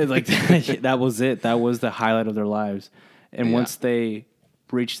 Yeah, like that was it. That was the highlight of their lives. And once they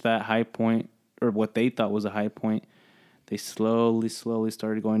reached that high point, or what they thought was a high point, they slowly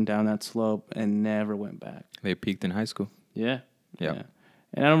started going down that slope and never went back. They peaked in high school. Yeah.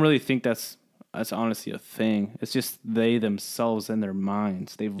 And I don't really think that's honestly a thing. It's just they themselves in their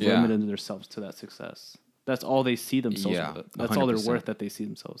minds. They've limited themselves to that success. That's all they see themselves with. That's 100%. All their worth that they see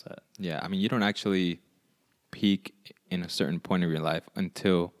themselves at. Yeah, I mean, you don't actually peak in a certain point of your life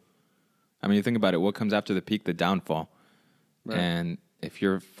until, I mean, you think about it, what comes after the peak? The downfall. Right. And if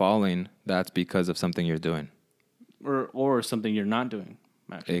you're falling, that's because of something you're doing. Or something you're not doing,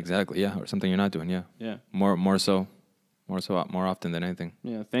 actually. Exactly, yeah, or something you're not doing, yeah. Yeah. More often than anything.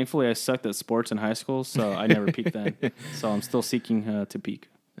 Yeah, thankfully I sucked at sports in high school, so I never peaked then. So I'm still seeking to peak.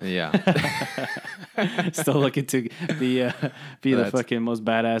 Yeah. Still looking to be the fucking most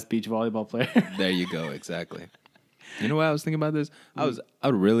badass beach volleyball player. There you go, exactly. You know what I was thinking about this? I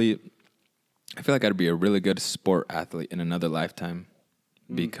feel like I'd be a really good sport athlete in another lifetime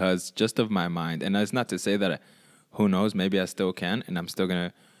because just of my mind. And that's not to say that, who knows, maybe I still can, and I'm still going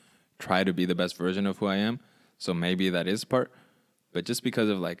to try to be the best version of who I am. So maybe that is part. But just because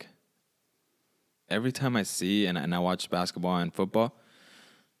of, like, every time I see and I watch basketball and football,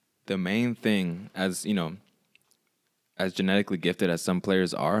 the main thing, as, you know, as genetically gifted as some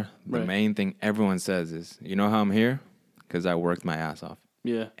players are, the main thing everyone says is, you know how I'm here? Because I worked my ass off.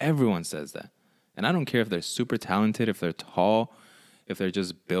 Yeah. Everyone says that. And I don't care if they're super talented, if they're tall, if they're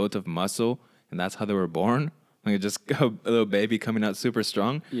just built of muscle, and that's how they were born. Like just a little baby coming out super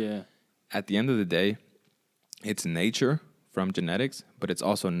strong. Yeah. At the end of the day, it's nature from genetics, but it's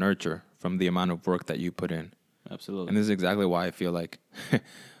also nurture from the amount of work that you put in. Absolutely. And this is exactly why I feel like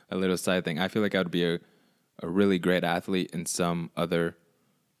a little side thing. I feel like I would be a really great athlete in some other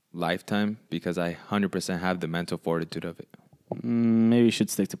lifetime because I 100% have the mental fortitude of it. Maybe you should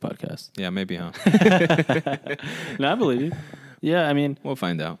stick to podcasts. Yeah, maybe, huh? No, I believe you. Yeah, I mean, We'll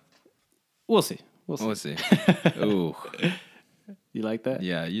find out. we'll see. We'll see. Ooh. You like that?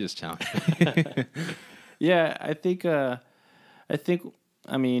 Yeah, you just challenge. Yeah, I think,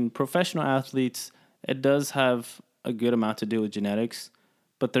 I mean, professional athletes, it does have a good amount to do with genetics,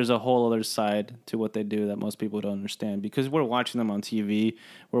 but there's a whole other side to what they do that most people don't understand because we're watching them on TV,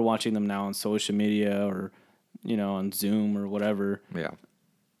 we're watching them now on social media or, you know, on Zoom or whatever. Yeah.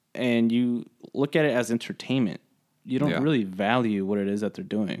 And you look at it as entertainment. You don't Yeah. really value what it is that they're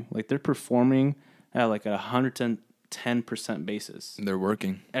doing. Like they're performing at like a 110% basis They're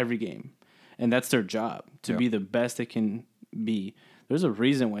working. every game. And that's their job, to Yeah. be the best they can be. There's a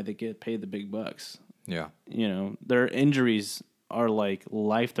reason why they get paid the big bucks. Yeah. You know, their injuries are like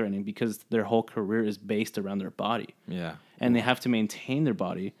life-threatening because their whole career is based around their body. Yeah. And they have to maintain their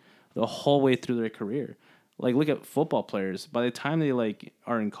body the whole way through their career. Like look at football players. By the time they like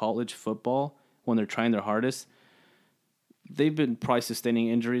are in college football, when they're trying their hardest, they've been probably sustaining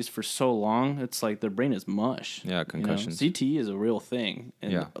injuries for so long. It's like their brain is mush. Yeah, concussions. You know? CTE is a real thing.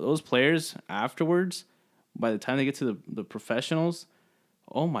 And Yeah. those players afterwards, by the time they get to the professionals,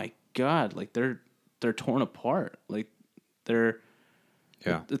 oh my God, like they're torn apart. Like they're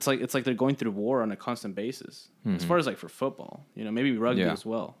Yeah. it's like they're going through war on a constant basis. As far as like for football, you know, maybe rugby Yeah. as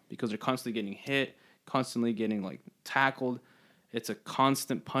well, because they're constantly getting hit, constantly getting like tackled. It's a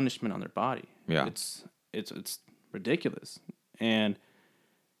constant punishment on their body. Yeah. It's ridiculous. And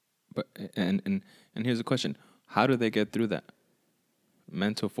But and here's the question: how do they get through that?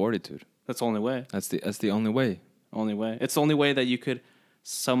 Mental fortitude. that's the only way. That's the only way. Only way. It's the only way that you could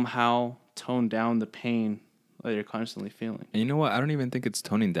somehow tone down the pain that you're constantly feeling. And you know what? I don't even think it's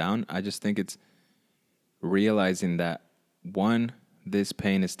toning down. I just think it's realizing that one, this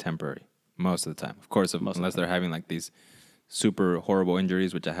pain is temporary most of the time. Of course, unless they're having like these super horrible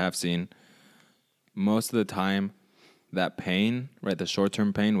injuries, which I have seen. Most of the time, that pain, right, the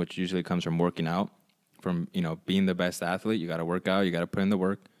short-term pain, which usually comes from working out, from, you know, being the best athlete, you got to work out, you got to put in the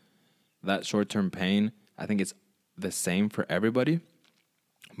work. That short-term pain, I think it's the same for everybody,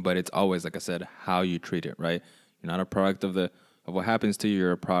 but it's always, like I said, how you treat it, right? You're not a product of what happens to you,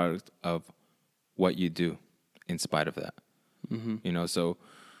 you're a product of what you do in spite of that. Mm-hmm. You know, so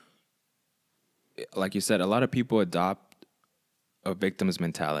like you said, a lot of people adopt a victim's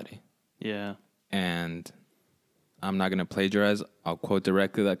mentality. Yeah. And I'm not going to plagiarize. I'll quote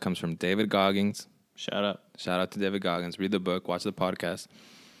directly. That comes from David Goggins. Shout out. Shout out to David Goggins. Read the book, watch the podcast.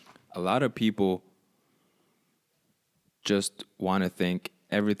 A lot of people just want to think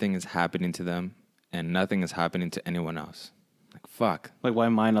everything is happening to them and nothing is happening to anyone else. Like, fuck. Like, why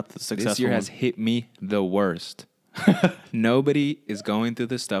am I not the successful This year one? has hit me the worst. Nobody is going through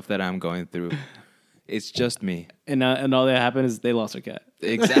the stuff that I'm going through. It's just me. And all that happened is they lost their cat.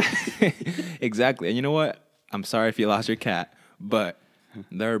 Exactly. Exactly. And you know what? I'm sorry if you lost your cat, but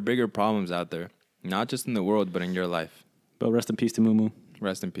there are bigger problems out there, not just in the world, but in your life. But rest in peace to Moo Moo.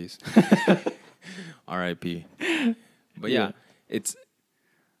 Rest in peace. R.I.P. But yeah, it's,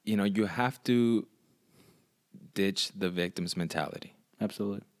 you know, you have to ditch the victim's mentality.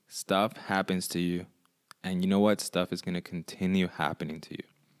 Absolutely. Stuff happens to you, and you know what? Stuff is going to continue happening to you.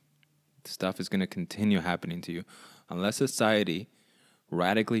 Stuff is going to continue happening to you. Unless society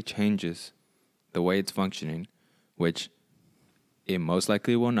radically changes the way it's functioning, which it most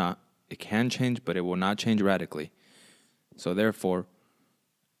likely will not. It can change, but it will not change radically. So therefore,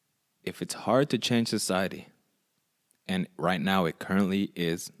 if it's hard to change society, and right now it currently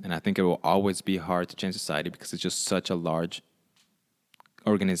is, and I think it will always be hard to change society because it's just such a large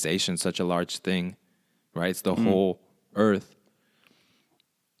organization, such a large thing, right? It's the whole earth.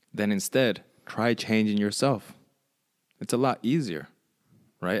 Then instead, try changing yourself. It's a lot easier,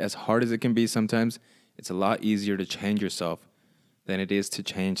 right? As hard as it can be sometimes, it's a lot easier to change yourself than it is to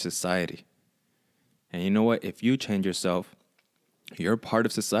change society. And you know what? If you change yourself, you're part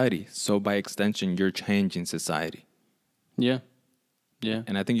of society. So by extension, you're changing society. Yeah. Yeah.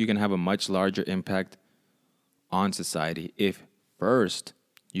 And I think you can have a much larger impact on society if first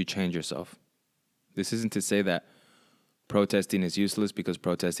you change yourself. This isn't to say that protesting is useless, because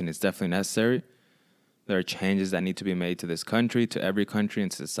protesting is definitely necessary. There are changes that need to be made to this country, to every country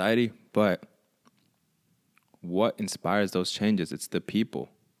and society. But what inspires those changes? It's the people.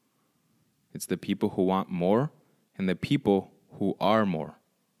 It's the people who want more and the people who are more.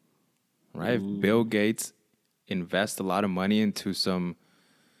 Right? If Bill Gates invests a lot of money into some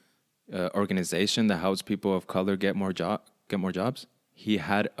organization that helps people of color get more jobs, he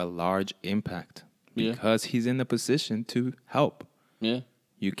had a large impact because he's in the position to help. Yeah.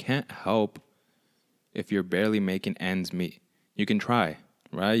 You can't help if you're barely making ends meet. You can try,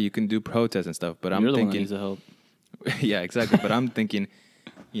 right? You can do protests and stuff, but You're I'm the one that thinking, needs the help. yeah, exactly. But I'm thinking,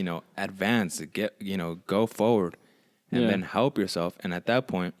 advance, go forward, and then help yourself, and at that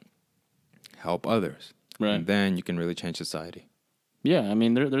point, help others, Right? And then you can really change society. Yeah, I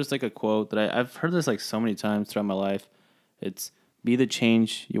mean, there's like a quote that I've heard this like so many times throughout my life. It's be the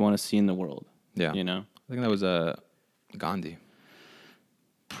change you want to see in the world. Yeah, I think that was Gandhi.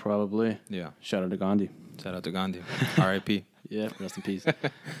 Probably. Yeah. Shout out to Gandhi. Shout out to Gandhi. R.I.P. Yeah, rest in peace.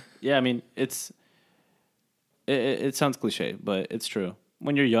 Yeah, I mean, it sounds cliche, but it's true.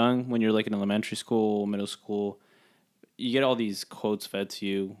 When you're young, when you're like in elementary school, middle school, you get all these quotes fed to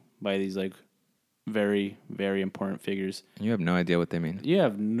you by these like very, very important figures. You have no idea what they mean. You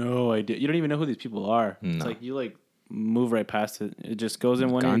have no idea. You don't even know who these people are. No. It's like you like move right past it. It just goes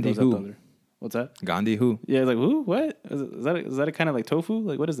in one ear and Gandhi goes out who? the other. What's that? Gandhi who? Yeah, it's like who? What is that? A kind of like tofu?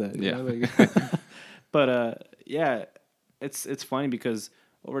 Like what is that? Yeah. Like, but yeah, it's funny because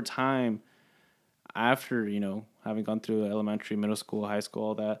over time, after having gone through elementary, middle school, high school,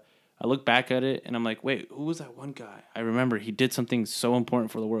 all that, I look back at it and I'm like, wait, who was that one guy? I remember he did something so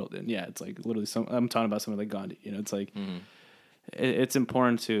important for the world. And yeah, it's like literally I'm talking about something like Gandhi. It's like it's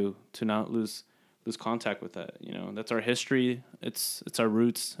important to not lose contact with that. That's our history. It's our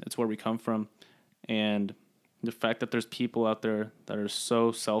roots. It's where we come from. And the fact that there's people out there that are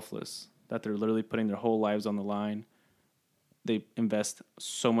so selfless that they're literally putting their whole lives on the line. They invest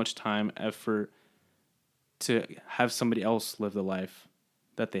so much time, effort to have somebody else live the life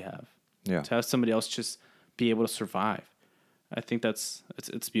that they have. Yeah. To have somebody else just be able to survive. I think it's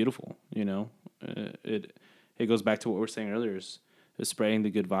beautiful. It goes back to what we were saying earlier is spreading the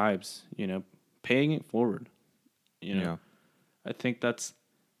good vibes. Paying it forward. Yeah. I think that's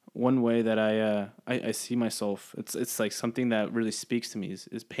one way that I see myself. It's like something that really speaks to me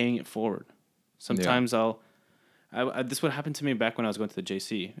is paying it forward. Sometimes this would happen to me back when I was going to the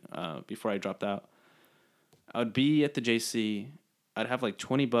JC before I dropped out. I would be at the JC. I'd have like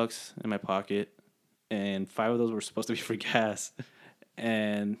 $20 in my pocket, and 5 of those were supposed to be for gas,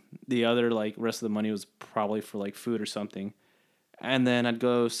 and the other like rest of the money was probably for like food or something. And then I'd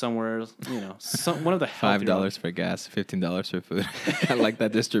go somewhere, one of the $5 for gas, $15 for food. I like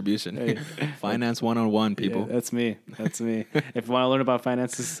that distribution. Hey, Finance 101, people. Yeah, that's me. If you want to learn about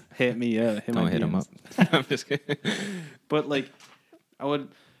finances, hit me. Yeah, don't hit them up. I'm just kidding. But like, I would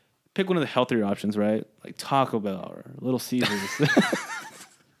pick one of the healthier options, right? Like Taco Bell or Little Caesars.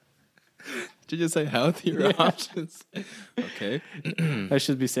 Did you just say healthier options? Okay. I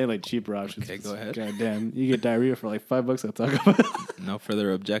should be saying like cheaper options. Okay, go ahead. God damn, you get diarrhea for like $5 at Taco Bell. No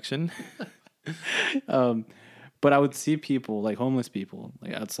further objection. But I would see people, like homeless people,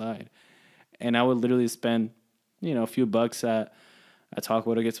 like outside, and I would literally spend, a few bucks at Taco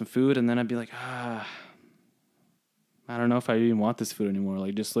Bell to get some food, and then I'd be like, I don't know if I even want this food anymore.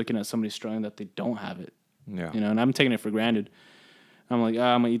 Like just looking at somebody struggling that they don't have it. Yeah. And I'm taking it for granted. I'm like,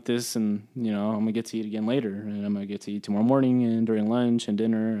 I'm going to eat this and, I'm going to get to eat again later. And I'm going to get to eat tomorrow morning and during lunch and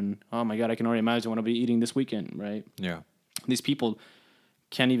dinner. And, oh, my God, I can already imagine what I'll be eating this weekend, right? Yeah. These people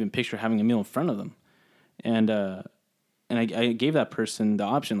can't even picture having a meal in front of them. And I gave that person the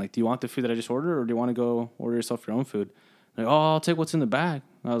option, like, do you want the food that I just ordered or do you want to go order yourself your own food? Like, oh, I'll take what's in the bag.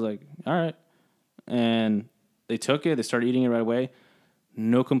 I was like, all right. And they took it. They started eating it right away.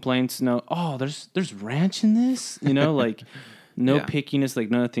 No complaints. No, oh, there's ranch in this? Like... No pickiness, like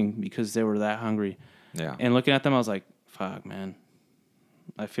nothing, because they were that hungry. Yeah. And looking at them, I was like, "Fuck, man,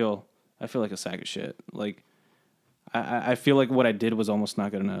 I feel like a sack of shit. Like, I feel like what I did was almost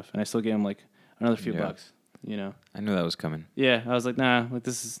not good enough, and I still gave him like another few bucks. I knew that was coming. Yeah, I was like, nah, like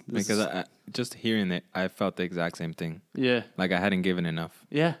this is because just hearing it, I felt the exact same thing. Yeah. Like I hadn't given enough.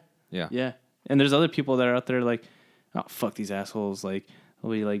 Yeah. Yeah. Yeah. And there's other people that are out there like, oh fuck these assholes. Like,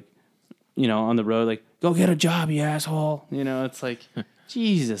 they'll be like, on the road, like, go get a job, you asshole. It's like,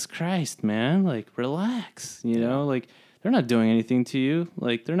 Jesus Christ, man. Like, relax. Like, they're not doing anything to you.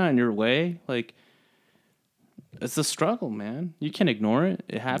 Like, they're not in your way. Like, it's a struggle, man. You can't ignore it.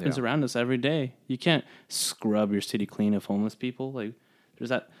 It happens around us every day. You can't scrub your city clean of homeless people. Like, there's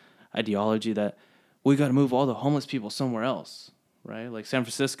that ideology that we got to move all the homeless people somewhere else, right? Like San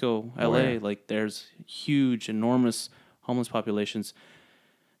Francisco, LA, like, there's huge, enormous homeless populations.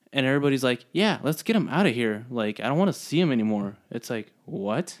 And everybody's like, yeah, let's get him out of here. Like, I don't want to see him anymore. It's like,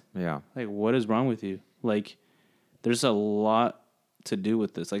 what? Yeah. Like, what is wrong with you? Like, there's a lot to do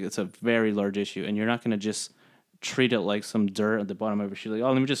with this. Like, it's a very large issue. And you're not going to just treat it like some dirt at the bottom of her shoe. Like,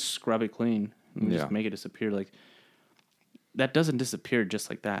 oh, let me just scrub it clean and just make it disappear. Like, that doesn't disappear just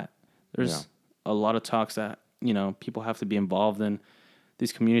like that. There's a lot of talks that, you know, people have to be involved in.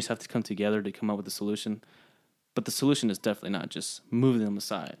 These communities have to come together to come up with a solution. But the solution is definitely not just moving them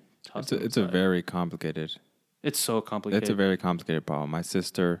aside. It's a very complicated. It's so complicated. It's a very complicated problem. My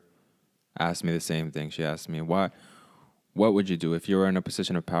sister asked me the same thing. She asked me, what would you do if you were in a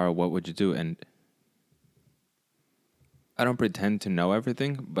position of power? What would you do? And I don't pretend to know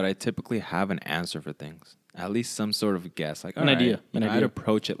everything, but I typically have an answer for things. At least some sort of guess. Like, an idea. I'd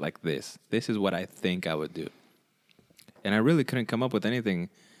approach it like this. This is what I think I would do. And I really couldn't come up with anything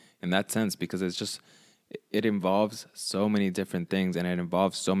in that sense because it's just, it involves so many different things and it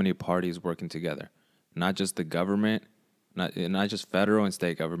involves so many parties working together. Not just the government, not just federal and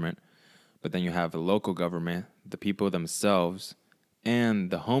state government, but then you have the local government, the people themselves,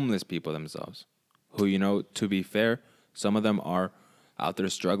 and the homeless people themselves, who, you know, to be fair, some of them are out there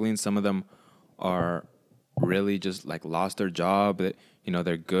struggling. Some of them are really just like lost their job. That, you know,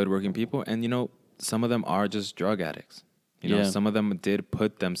 they're good working people. And, you know, some of them are just drug addicts. You know, some of them did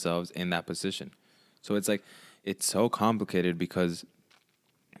put themselves in that position. So it's like, it's so complicated because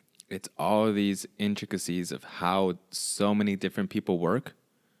it's all of these intricacies of how so many different people work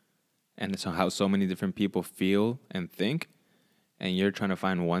and so how so many different people feel and think. And you're trying to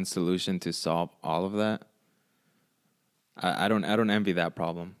find one solution to solve all of that. I don't envy that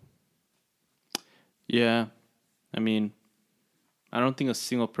problem. Yeah. I mean, I don't think a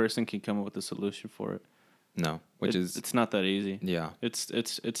single person can come up with a solution for it. No, it's not that easy. Yeah.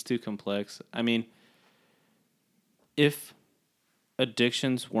 It's too complex. I mean, if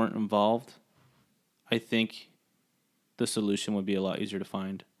addictions weren't involved, I think the solution would be a lot easier to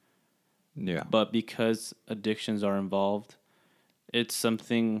find. Yeah. But because addictions are involved, it's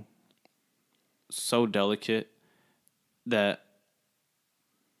something so delicate that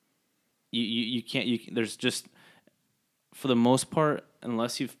you can't, there's just, for the most part,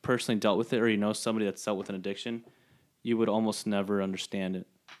 unless you've personally dealt with it or you know somebody that's dealt with an addiction, you would almost never understand it.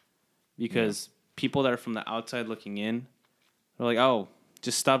 Because people that are from the outside looking in, they're like, oh,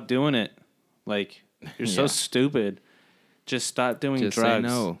 just stop doing it. Like, you're so stupid. Just stop doing drugs. Say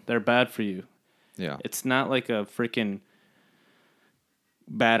no. They're bad for you. Yeah. It's not like a freaking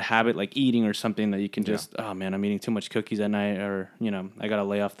bad habit like eating or something that you can just, oh man, I'm eating too much cookies at night, or, you know, I got to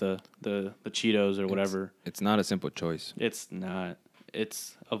lay off the Cheetos or whatever. It's not a simple choice. It's not.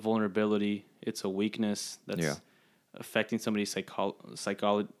 It's a vulnerability. It's a weakness that's affecting somebody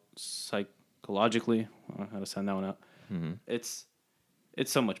psychologically. I don't know how to sound that one out. Mm-hmm. It's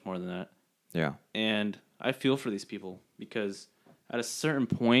so much more than that. Yeah. And I feel for these people because at a certain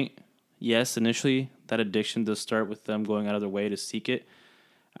point, yes, initially that addiction does start with them going out of their way to seek it.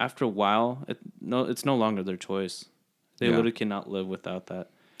 After a while, it's no longer their choice. They literally cannot live without that.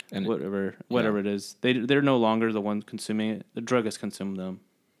 And whatever it is, they're no longer the one consuming it. The drug has consumed them.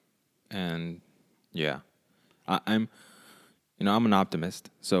 And I'm an optimist.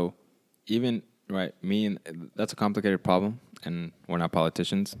 So even that's a complicated problem, and we're not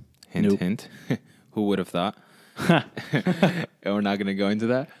politicians. Hint, hint. Who would have thought? And we're not going to go into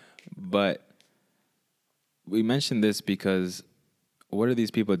that. But we mentioned this because what are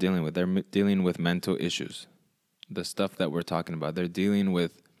these people dealing with? They're dealing with mental issues. The stuff that we're talking about. They're dealing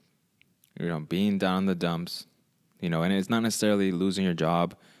with, being down in the dumps, and it's not necessarily losing your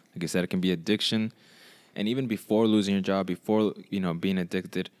job. Like I said, it can be addiction. And even before losing your job, before, being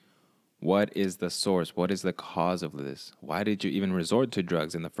addicted, what is the source? What is the cause of this? Why did you even resort to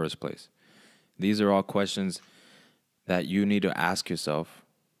drugs in the first place? These are all questions that you need to ask yourself.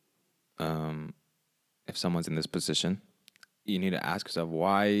 If someone's in this position, you need to ask yourself,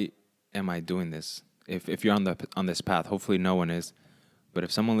 why am I doing this? If you're on this path, hopefully no one is. But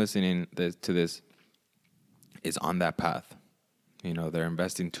if someone listening to this is on that path, they're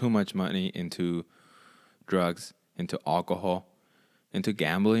investing too much money into drugs, into alcohol, into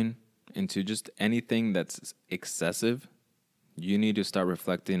gambling, into just anything that's excessive, you need to start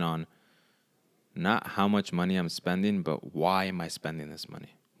reflecting on not how much money I'm spending, but why am I spending this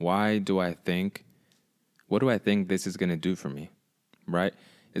money? What do I think this is going to do for me, right?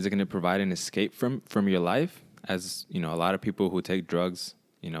 Is it going to provide an escape from your life? As, a lot of people who take drugs,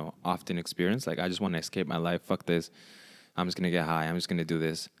 often experience, like, I just want to escape my life. Fuck this. I'm just going to get high. I'm just going to do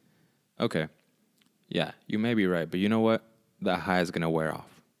this. Okay. Yeah, you may be right. But you know what? That high is going to wear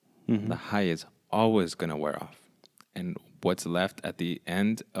off. Mm-hmm. The high is always going to wear off. And what's left at the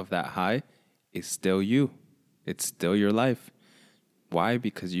end of that high is still you. It's still your life. Why?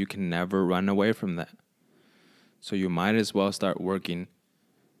 Because you can never run away from that. So you might as well start working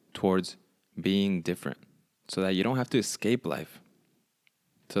towards being different, so that you don't have to escape life.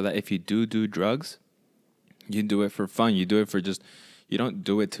 So that if you do drugs, you do it for fun. You do it for just, you don't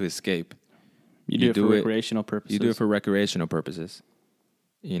do it to escape. You do it for recreational purposes. You do it for recreational purposes.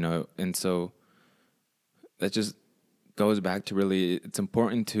 You know, and so that just goes back to really, it's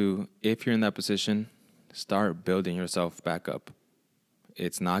important to, if you're in that position, start building yourself back up.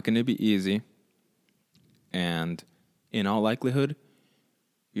 It's not going to be easy. And in all likelihood,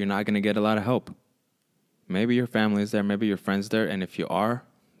 you're not going to get a lot of help. Maybe your family is there, maybe your friends there. And if you are,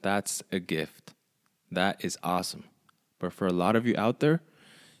 that's a gift. That is awesome. But for a lot of you out there,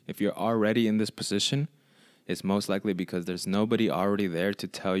 if you're already in this position, it's most likely because there's nobody already there to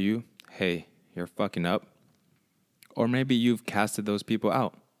tell you, hey, you're fucking up. Or maybe you've casted those people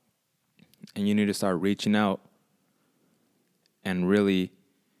out. And you need to start reaching out and really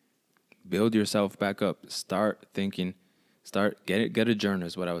build yourself back up. Start thinking, get a journal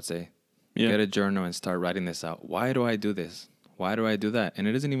is what I would say. Yeah. Get a journal and start writing this out. Why do I do this? Why do I do that? And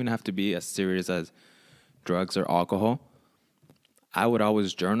it doesn't even have to be as serious as drugs or alcohol. I would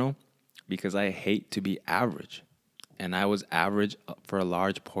always journal because I hate to be average. And I was average for a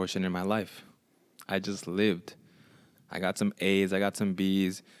large portion in my life. I just lived. I got some A's, I got some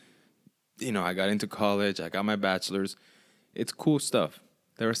B's. You know, I got into college, I got my bachelor's. It's cool stuff.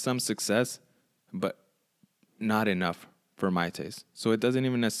 There was some success, but not enough for my taste. So it doesn't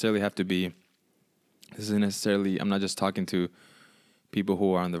even necessarily have to be, I'm not just talking to people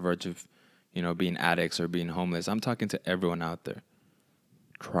who are on the verge of, you know, being addicts or being homeless. I'm talking to everyone out there.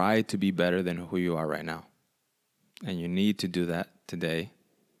 Try to be better than who you are right now. And you need to do that today.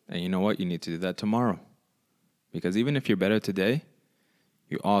 And you know what? You need to do that tomorrow. Because even if you're better today,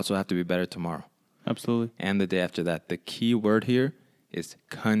 you also have to be better tomorrow. Absolutely. And the day after that. The key word here is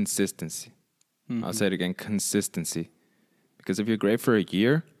consistency. Mm-hmm. I'll say it again, consistency. Because if you're great for a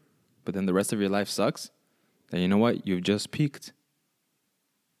year, but then the rest of your life sucks, then you know what? You've just peaked.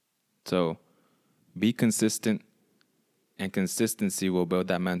 So be consistent, and consistency will build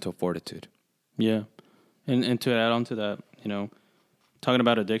that mental fortitude. Yeah. And to add on to that, you know, talking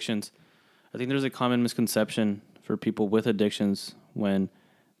about addictions, I think there's a common misconception for people with addictions when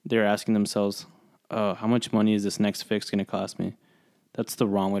they're asking themselves, how much money is this next fix going to cost me? That's the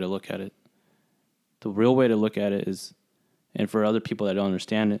wrong way to look at it. The real way to look at it is, and for other people that don't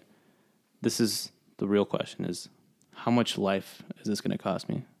understand it, this is the real question is, how much life is this going to cost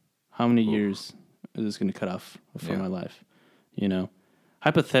me? How many years is this going to cut off from my life? You know,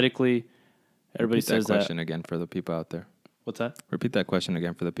 hypothetically, everybody Repeat says that question again for the people out there. What's that? Repeat that question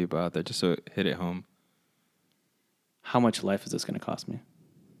again for the people out there, just so it hit it home. How much life is this going to cost me?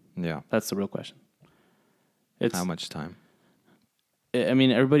 Yeah. That's the real question. It's how much time? I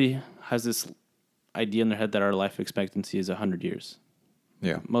mean, everybody has this idea in their head that our life expectancy is 100 years.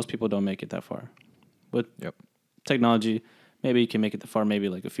 Yeah. Most people don't make it that far. But technology, maybe you can make it that far, maybe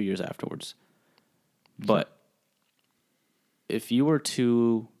like a few years afterwards. But if you were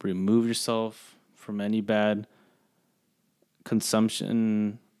to remove yourself from any bad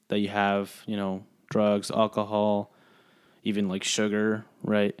consumption that you have, you know, drugs, alcohol, even like sugar,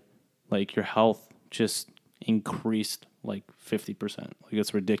 right? Like your health just increased like 50%. Like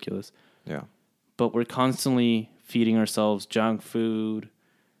it's ridiculous. Yeah. But we're constantly feeding ourselves junk food,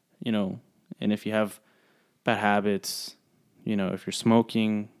 you know, and if you have bad habits, you know, if you're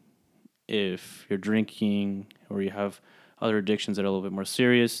smoking, if you're drinking, or you have other addictions that are a little bit more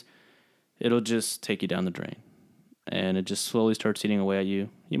serious, it'll just take you down the drain. And it just slowly starts eating away at you.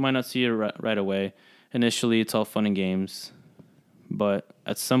 You might not see it right away. Initially, it's all fun and games. But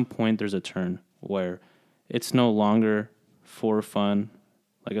at some point, there's a turn where it's no longer for fun.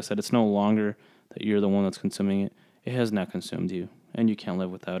 Like I said, it's no longer that you're the one that's consuming it. It has not consumed you, and you can't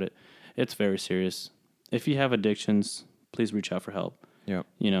live without it. It's very serious. If you have addictions, please reach out for help. Yeah.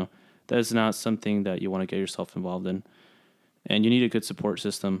 You know, that is not something that you want to get yourself involved in. And you need a good support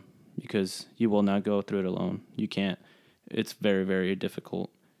system because you will not go through it alone. You can't. It's very, very difficult.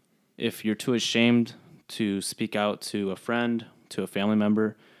 If you're too ashamed to speak out to a friend, to a family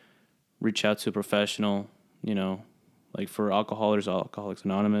member, reach out to a professional. You know, like for alcohol, there's Alcoholics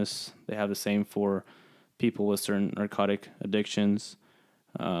Anonymous. They have the same for people with certain narcotic addictions.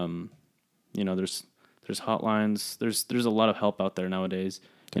 You know, there's hotlines. There's a lot of help out there nowadays.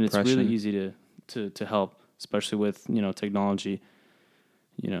 And it's really easy to help, especially with, you know, technology.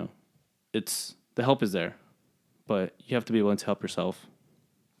 You know, the help is there, but you have to be willing to help yourself.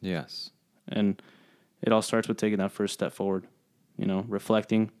 Yes. And it all starts with taking that first step forward, you know,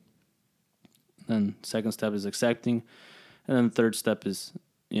 reflecting. Then second step is accepting. And then the third step is,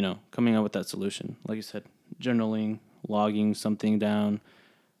 you know, coming up with that solution. Like you said, journaling, logging something down,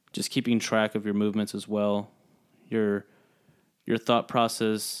 just keeping track of your movements as well. your thought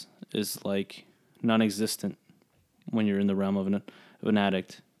process is like non-existent when you're in the realm of an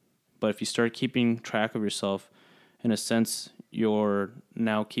addict. But if you start keeping track of yourself, in a sense, you're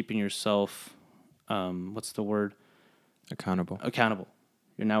now keeping yourself, what's the word? Accountable. Accountable.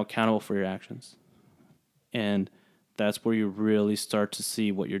 You're now accountable for your actions. And that's where you really start to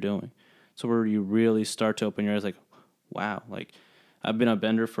see what you're doing. So where you really start to open your eyes like, wow, like I've been a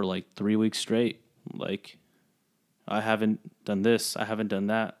bender for like 3 weeks straight. Like I haven't done this. I haven't done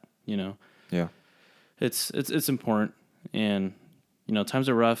that, you know. Yeah. It's important. And, you know, times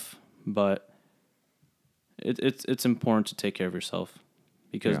are rough, but it's important to take care of yourself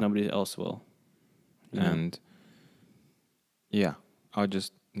because nobody else will. And yeah, I'll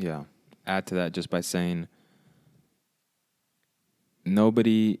just add to that just by saying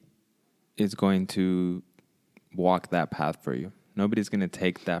nobody is going to walk that path for you. Nobody's going to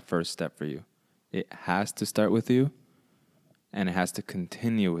take that first step for you. It has to start with you, and it has to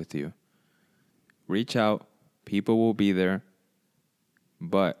continue with you. Reach out. People will be there,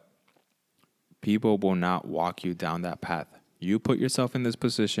 but people will not walk you down that path. You put yourself in this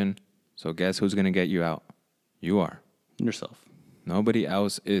position, so guess who's going to get you out? You are. Yourself. Nobody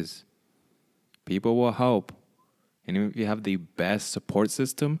else is. People will help. And if you have the best support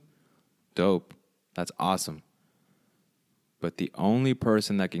system, dope. That's awesome. But the only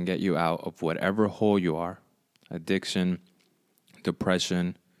person that can get you out of whatever hole you are, addiction,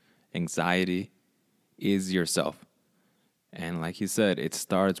 depression, anxiety, is yourself. And like he said, it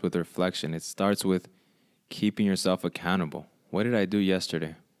starts with reflection. It starts with keeping yourself accountable. What did I do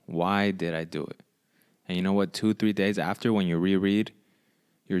yesterday? Why did I do it? And you know what? 2-3 days after, when you reread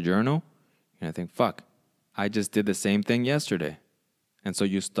your journal, you're going to think, fuck, I just did the same thing yesterday. And so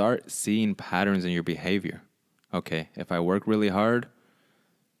you start seeing patterns in your behavior. Okay, if I work really hard,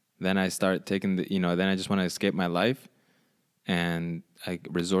 then I start taking then I just want to escape my life and I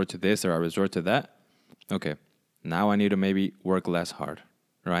resort to this or I resort to that. Okay, now I need to maybe work less hard,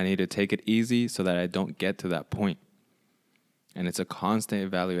 or I need to take it easy so that I don't get to that point. And it's a constant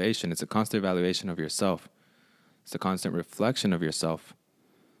evaluation. It's a constant evaluation of yourself. It's a constant reflection of yourself.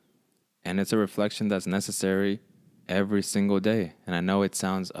 And it's a reflection that's necessary every single day. And I know it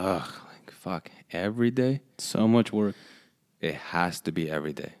sounds, like fuck, every day? So much work. It has to be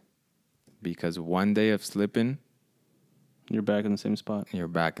every day. Because one day of slipping, you're back in the same spot. You're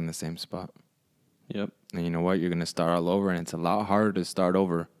back in the same spot. Yep. And you know what? You're going to start all over, and it's a lot harder to start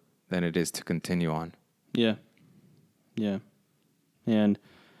over than it is to continue on. Yeah. Yeah. And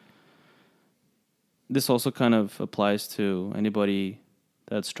this also kind of applies to anybody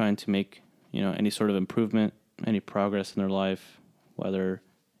that's trying to make, any sort of improvement, any progress in their life, whether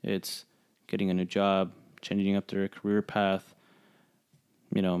it's getting a new job, changing up their career path,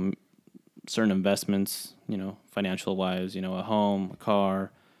 certain investments, financial wise, a home, a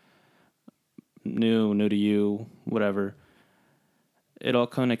car, new to you, whatever. It all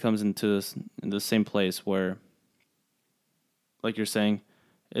kind of comes into the same place where, like you're saying,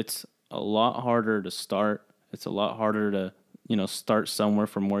 it's a lot harder to start. It's a lot harder to, start somewhere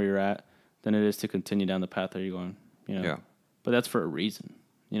from where you're at than it is to continue down the path that you're going, Yeah. But that's for a reason,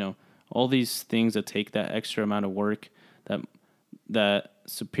 all these things that take that extra amount of work, that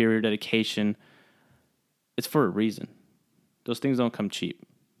superior dedication, it's for a reason. Those things don't come cheap.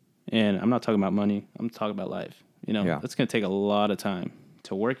 And I'm not talking about money. I'm talking about life. It's going to take a lot of time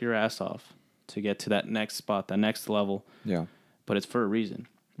to work your ass off to get to that next spot, that next level. Yeah. But it's for a reason.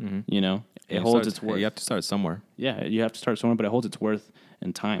 Mm-hmm. It holds its worth. You have to start somewhere. Yeah, you have to start somewhere, but it holds its worth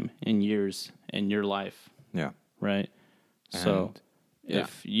in time, in years, in your life. Yeah. Right? So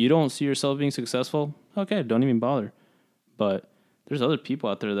if you don't see yourself being successful, okay, don't even bother. But there's other people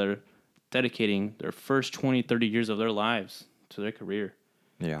out there that are dedicating their first 20, 30 years of their lives to their career.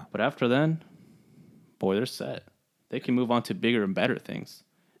 Yeah. But after then, boy, they're set. They can move on to bigger and better things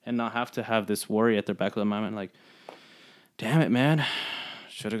and not have to have this worry at their back of their mind like, damn it, man,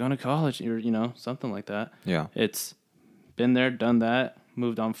 should have gone to college or, something like that. Yeah. It's been there, done that,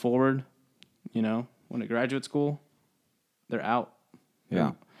 moved on forward. When to graduate school, they're out.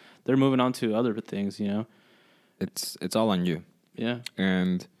 Yeah. They're moving on to other things, It's all on you. Yeah.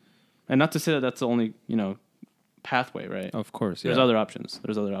 And not to say that that's the only, pathway, right? Of course, There's other options.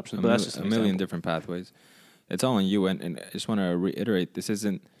 But that's just a million different pathways. It's all on you. And I just want to reiterate, this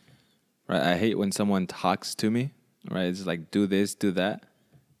isn't, right? I hate when someone talks to me, right? It's like, do this, do that.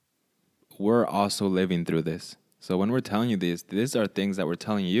 We're also living through this. So when we're telling you this, these are things that we're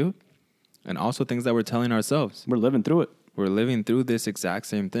telling you and also things that we're telling ourselves. We're living through it. We're living through this exact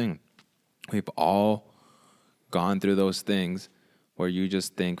same thing. We've all gone through those things where you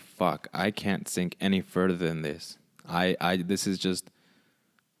just think, fuck, I can't sink any further than this. This is just,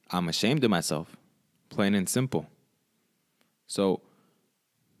 I'm ashamed of myself, plain and simple. So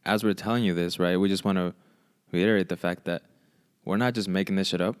as we're telling you this, right, we just want to reiterate the fact that we're not just making this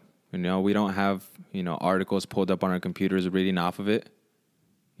shit up. You know, we don't have, articles pulled up on our computers reading off of it.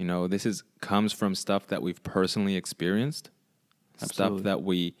 You know, this comes from stuff that we've personally experienced. Absolutely. Stuff that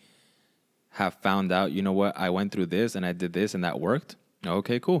we have found out, you know what, I went through this and I did this and that worked.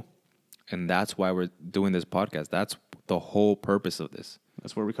 Okay, cool. And that's why we're doing this podcast. That's the whole purpose of this.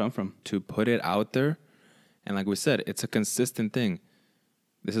 That's where we come from. To put it out there. And like we said, it's a consistent thing.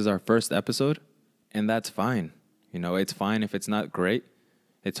 This is our first episode, and that's fine. You know, it's fine if it's not great.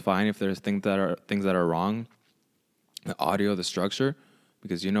 It's fine if there's things that are wrong. The audio, the structure,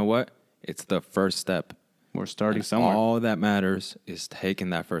 because you know what? It's the first step. We're starting And somewhere. all that matters is taking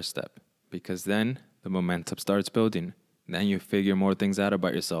that first step, because then the momentum starts building. Then you figure more things out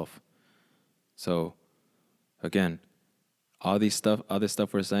about yourself. So, again, all this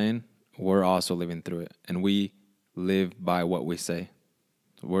stuff we're saying, we're also living through it, and we live by what we say.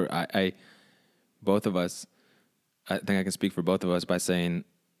 Both of us, I think I can speak for both of us by saying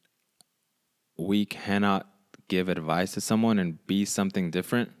we cannot give advice to someone and be something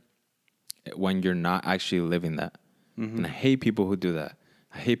different when you're not actually living that. Mm-hmm. And I hate people who do that.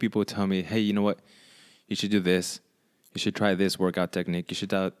 I hate people who tell me, hey, you know what? You should do this. You should try this workout technique. You should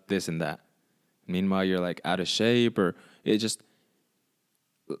do this and that. Meanwhile, you're like out of shape, or it just,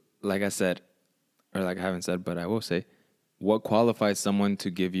 like I said, or like I haven't said, but I will say, what qualifies someone to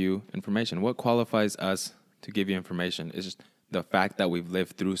give you information? What qualifies us to give you information is just the fact that we've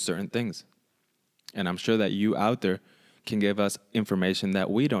lived through certain things. And I'm sure that you out there can give us information that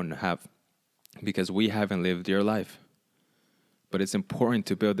we don't have because we haven't lived your life. But it's important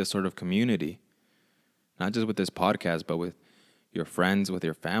to build this sort of community, not just with this podcast, but with your friends, with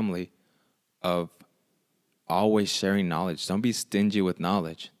your family, of always sharing knowledge. Don't be stingy with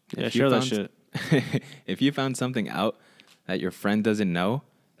knowledge. Yeah, share that shit. If you found something out that your friend doesn't know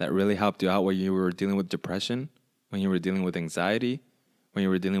that really helped you out when you were dealing with depression, when you were dealing with anxiety, when you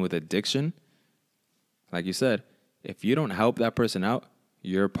were dealing with addiction, like you said, if you don't help that person out,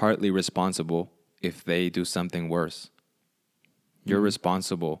 you're partly responsible if they do something worse. You're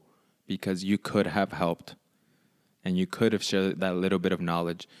responsible because you could have helped and you could have shared that little bit of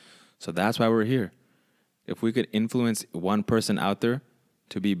knowledge. So that's why we're here. If we could influence one person out there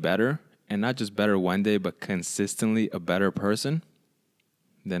to be better, and not just better one day, but consistently a better person,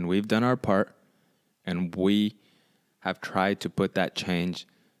 then we've done our part, and we have tried to put that change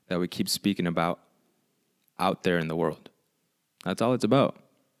that we keep speaking about out there in the world. That's all it's about.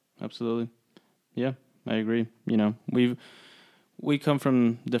 Absolutely. Yeah, I agree. You know, we come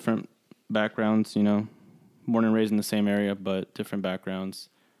from different backgrounds, you know, born and raised in the same area, but different backgrounds.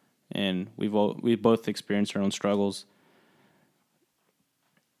 And we've both experienced our own struggles.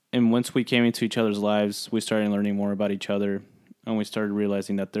 And once we came into each other's lives, we started learning more about each other, and we started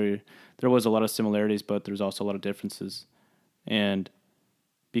realizing that there was a lot of similarities, but there's also a lot of differences. And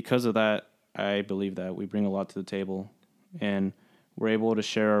because of that, I believe that we bring a lot to the table, and we're able to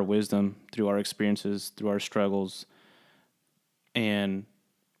share our wisdom through our experiences, through our struggles, and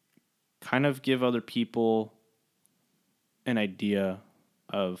kind of give other people an idea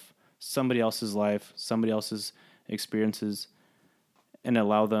of somebody else's life, somebody else's experiences, and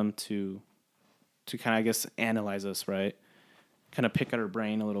allow them to kind of, I guess, analyze us, right? Kind of pick at our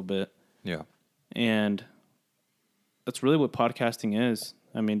brain a little bit. Yeah. And that's really what podcasting is.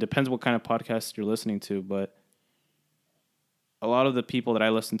 I mean, depends what kind of podcast you're listening to, but a lot of the people that I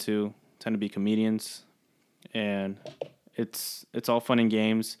listen to tend to be comedians, and it's all fun and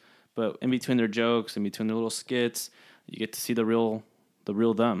games, but in between their jokes, in between their little skits, you get to see the real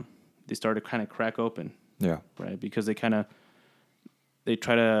them. They start to kind of crack open. Yeah. Right? Because they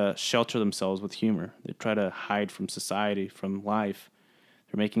try to shelter themselves with humor. They try to hide from society, from life.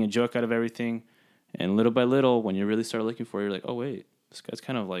 They're making a joke out of everything. And little by little, when you really start looking for it, you're like, oh, wait, this guy's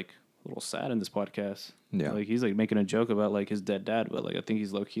kind of like a little sad in this podcast. Yeah. Like he's like making a joke about like his dead dad, but like I think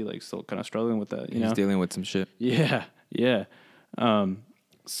he's low key like still kind of struggling with that. He's dealing with some shit. Yeah. Yeah.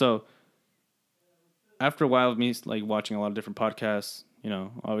 So after a while of me like watching a lot of different podcasts, you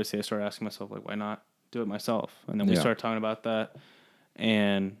know, obviously I started asking myself like, why not do it myself? And then we started talking about that.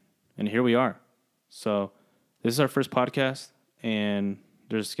 And here we are. So this is our first podcast, and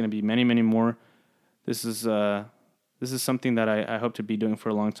there's going to be many, many more. This is something that I hope to be doing for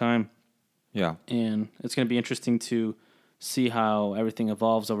a long time. Yeah. And it's going to be interesting to see how everything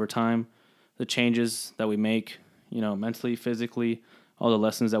evolves over time, the changes that we make, you know, mentally, physically, all the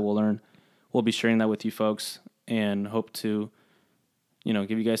lessons that we'll learn. We'll be sharing that with you folks, and hope to, you know,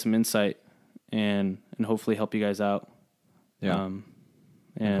 give you guys some insight and hopefully help you guys out. Yeah.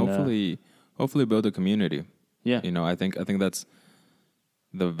 And hopefully build a community. Yeah. You know, I think that's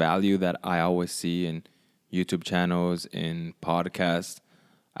the value that I always see in YouTube channels, in podcasts.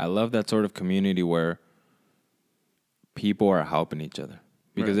 I love that sort of community where people are helping each other.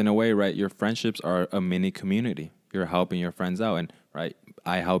 Because in a way, right, your friendships are a mini community. You're helping your friends out, and right,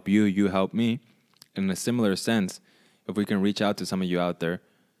 I help you, you help me. In a similar sense, if we can reach out to some of you out there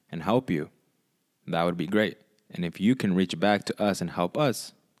and help you, that would be great. And if you can reach back to us and help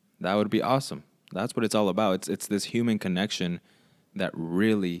us, that would be awesome. That's what it's all about. It's this human connection that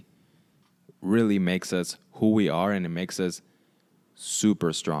really, really makes us who we are, and it makes us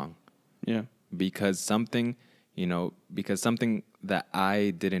super strong. Yeah. Because something that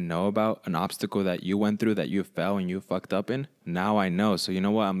I didn't know about, an obstacle that you went through, that you fell and you fucked up in, now I know. So you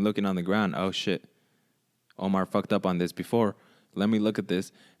know what? I'm looking on the ground. Oh, shit. Omar fucked up on this before. Let me look at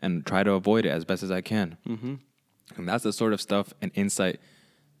this and try to avoid it as best as I can. Mm-hmm. And that's the sort of stuff and insight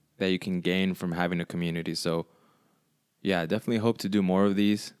that you can gain from having a community. So, yeah, I definitely hope to do more of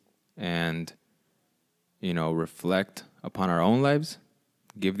these and, you know, reflect upon our own lives,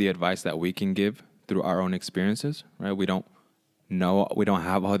 give the advice that we can give through our own experiences, right? We don't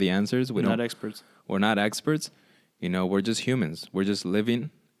have all the answers. We're not experts. We're not experts. You know, we're just humans. We're just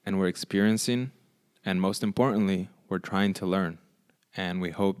living and we're experiencing. And most importantly, we're trying to learn. And we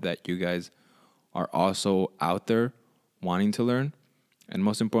hope that you guys are also out there wanting to learn and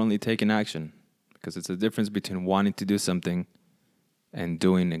most importantly, taking action. Because it's a difference between wanting to do something and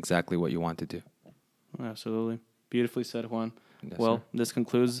doing exactly what you want to do. Absolutely. Beautifully said, Juan. Yes, well, sir. This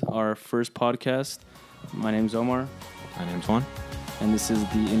concludes our first podcast. My name's Omar. My name's Juan. And this is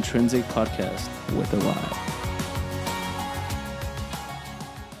the Intrynsic Podcast with a Y.